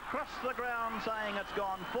looking across the ground saying it's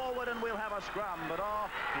gone forward and we'll have a scrum. But oh,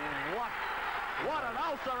 what an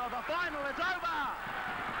ulcer of a final. It's over.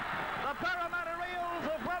 The Parramatta Eels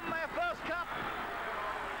have won their first cup.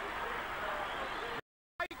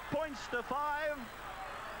 8 points to 5.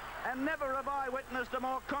 And never have I witnessed a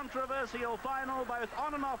more controversial final, both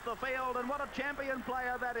on and off the field, and what a champion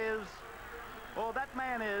player that is, or that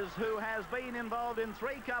man is, who has been involved in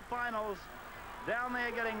 3 cup finals, down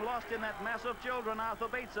there getting lost in that mass of children. Arthur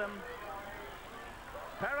beats him.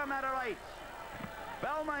 Parramatta 8,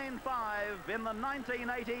 Balmain 5 in the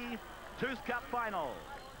 1980 Tooth Cup final.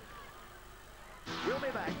 We'll be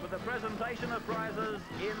back with the presentation of prizes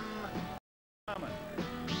in a moment.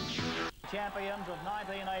 Champions of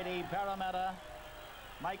 1980 Parramatta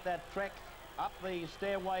make that trek up the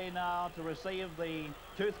stairway now to receive the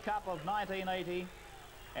Tooth Cup of 1980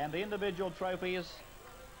 and the individual trophies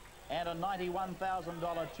and a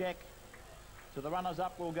 $91,000 cheque. To the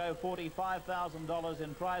runners-up will go $45,000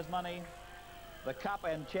 in prize money. The cup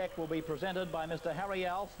and cheque will be presented by Mr. Harry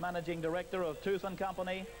Alf, Managing Director of Tooth &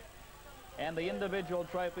 Company, And the individual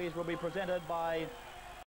trophies will be presented by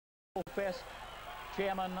Fest,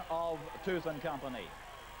 chairman of Tooth and Company.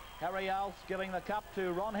 Harry Alf giving the cup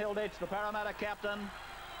to Ron Hilditch, the Parramatta captain.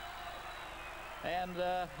 And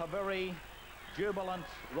a very jubilant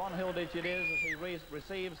Ron Hilditch it is as he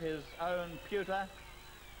receives his own pewter,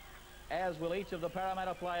 as will each of the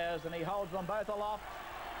Parramatta players, and he holds them both aloft.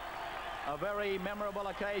 A very memorable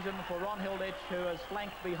occasion for Ron Hilditch, who is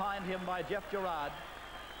flanked behind him by Jeff Gerard.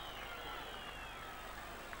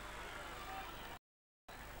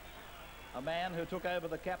 A man who took over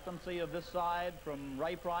the captaincy of this side from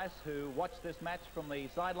Ray Price, who watched this match from the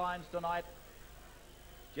sidelines tonight.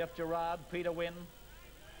 Jeff Gerard, Peter Wynn,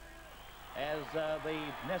 as the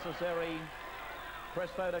necessary press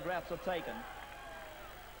photographs are taken.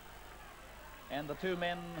 And the two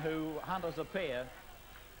men who hunt as a pair,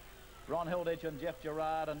 Ron Hilditch and Jeff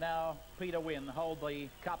Gerard, and now Peter Wynn, hold the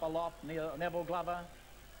cup aloft. Neville Glover,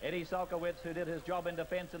 Eddie Solkowitz, who did his job in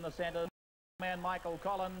defence in the centre, man Michael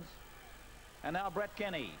Collins, and now Brett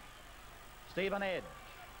Kenny, Stephen Edge,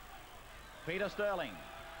 Peter Sterling,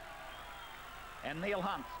 and Neil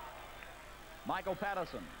Hunt, Michael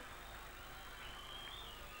Patterson,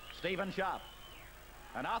 Stephen Sharp,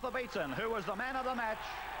 and Arthur Beetson, who was the man of the match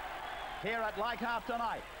here at Leichhardt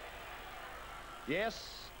tonight.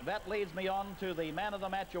 Yes, that leads me on to the man of the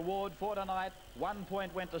match award for tonight. 1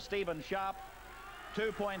 point went to Stephen Sharp,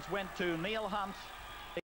 2 points went to Neil Hunt.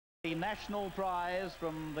 The national prize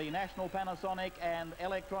from the National Panasonic and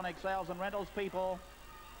Electronic Sales and Rentals people,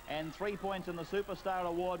 and 3 points in the Superstar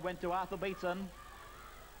Award went to Arthur Beetson.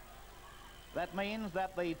 That means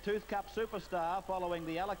that the Tooth Cup Superstar, following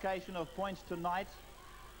the allocation of points tonight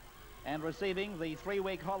and receiving the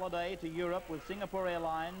 3-week holiday to Europe with Singapore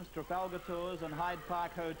Airlines, Trafalgar Tours and Hyde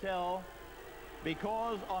Park Hotel,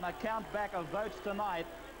 because on a count back of votes tonight,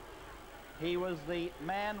 he was the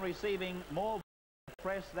man receiving more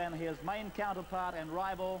press than his main counterpart and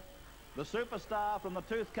rival. The superstar from the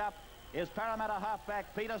Tooth Cup is Parramatta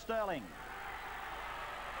halfback Peter Sterling.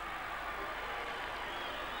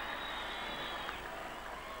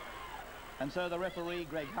 And so the referee,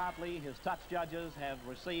 Greg Hartley, his touch judges have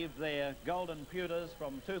received their golden pewters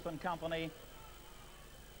from Tooth and Company.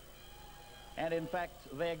 And in fact,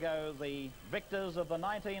 there go the victors of the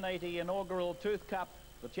 1980 inaugural Tooth Cup,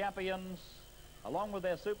 the champions, along with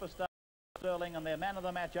their superstar Sterling and their man of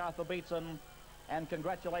the match Arthur Beetson. And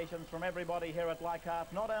congratulations from everybody here at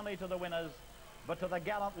Leichhardt, not only to the winners, but to the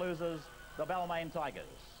gallant losers, the Balmain Tigers.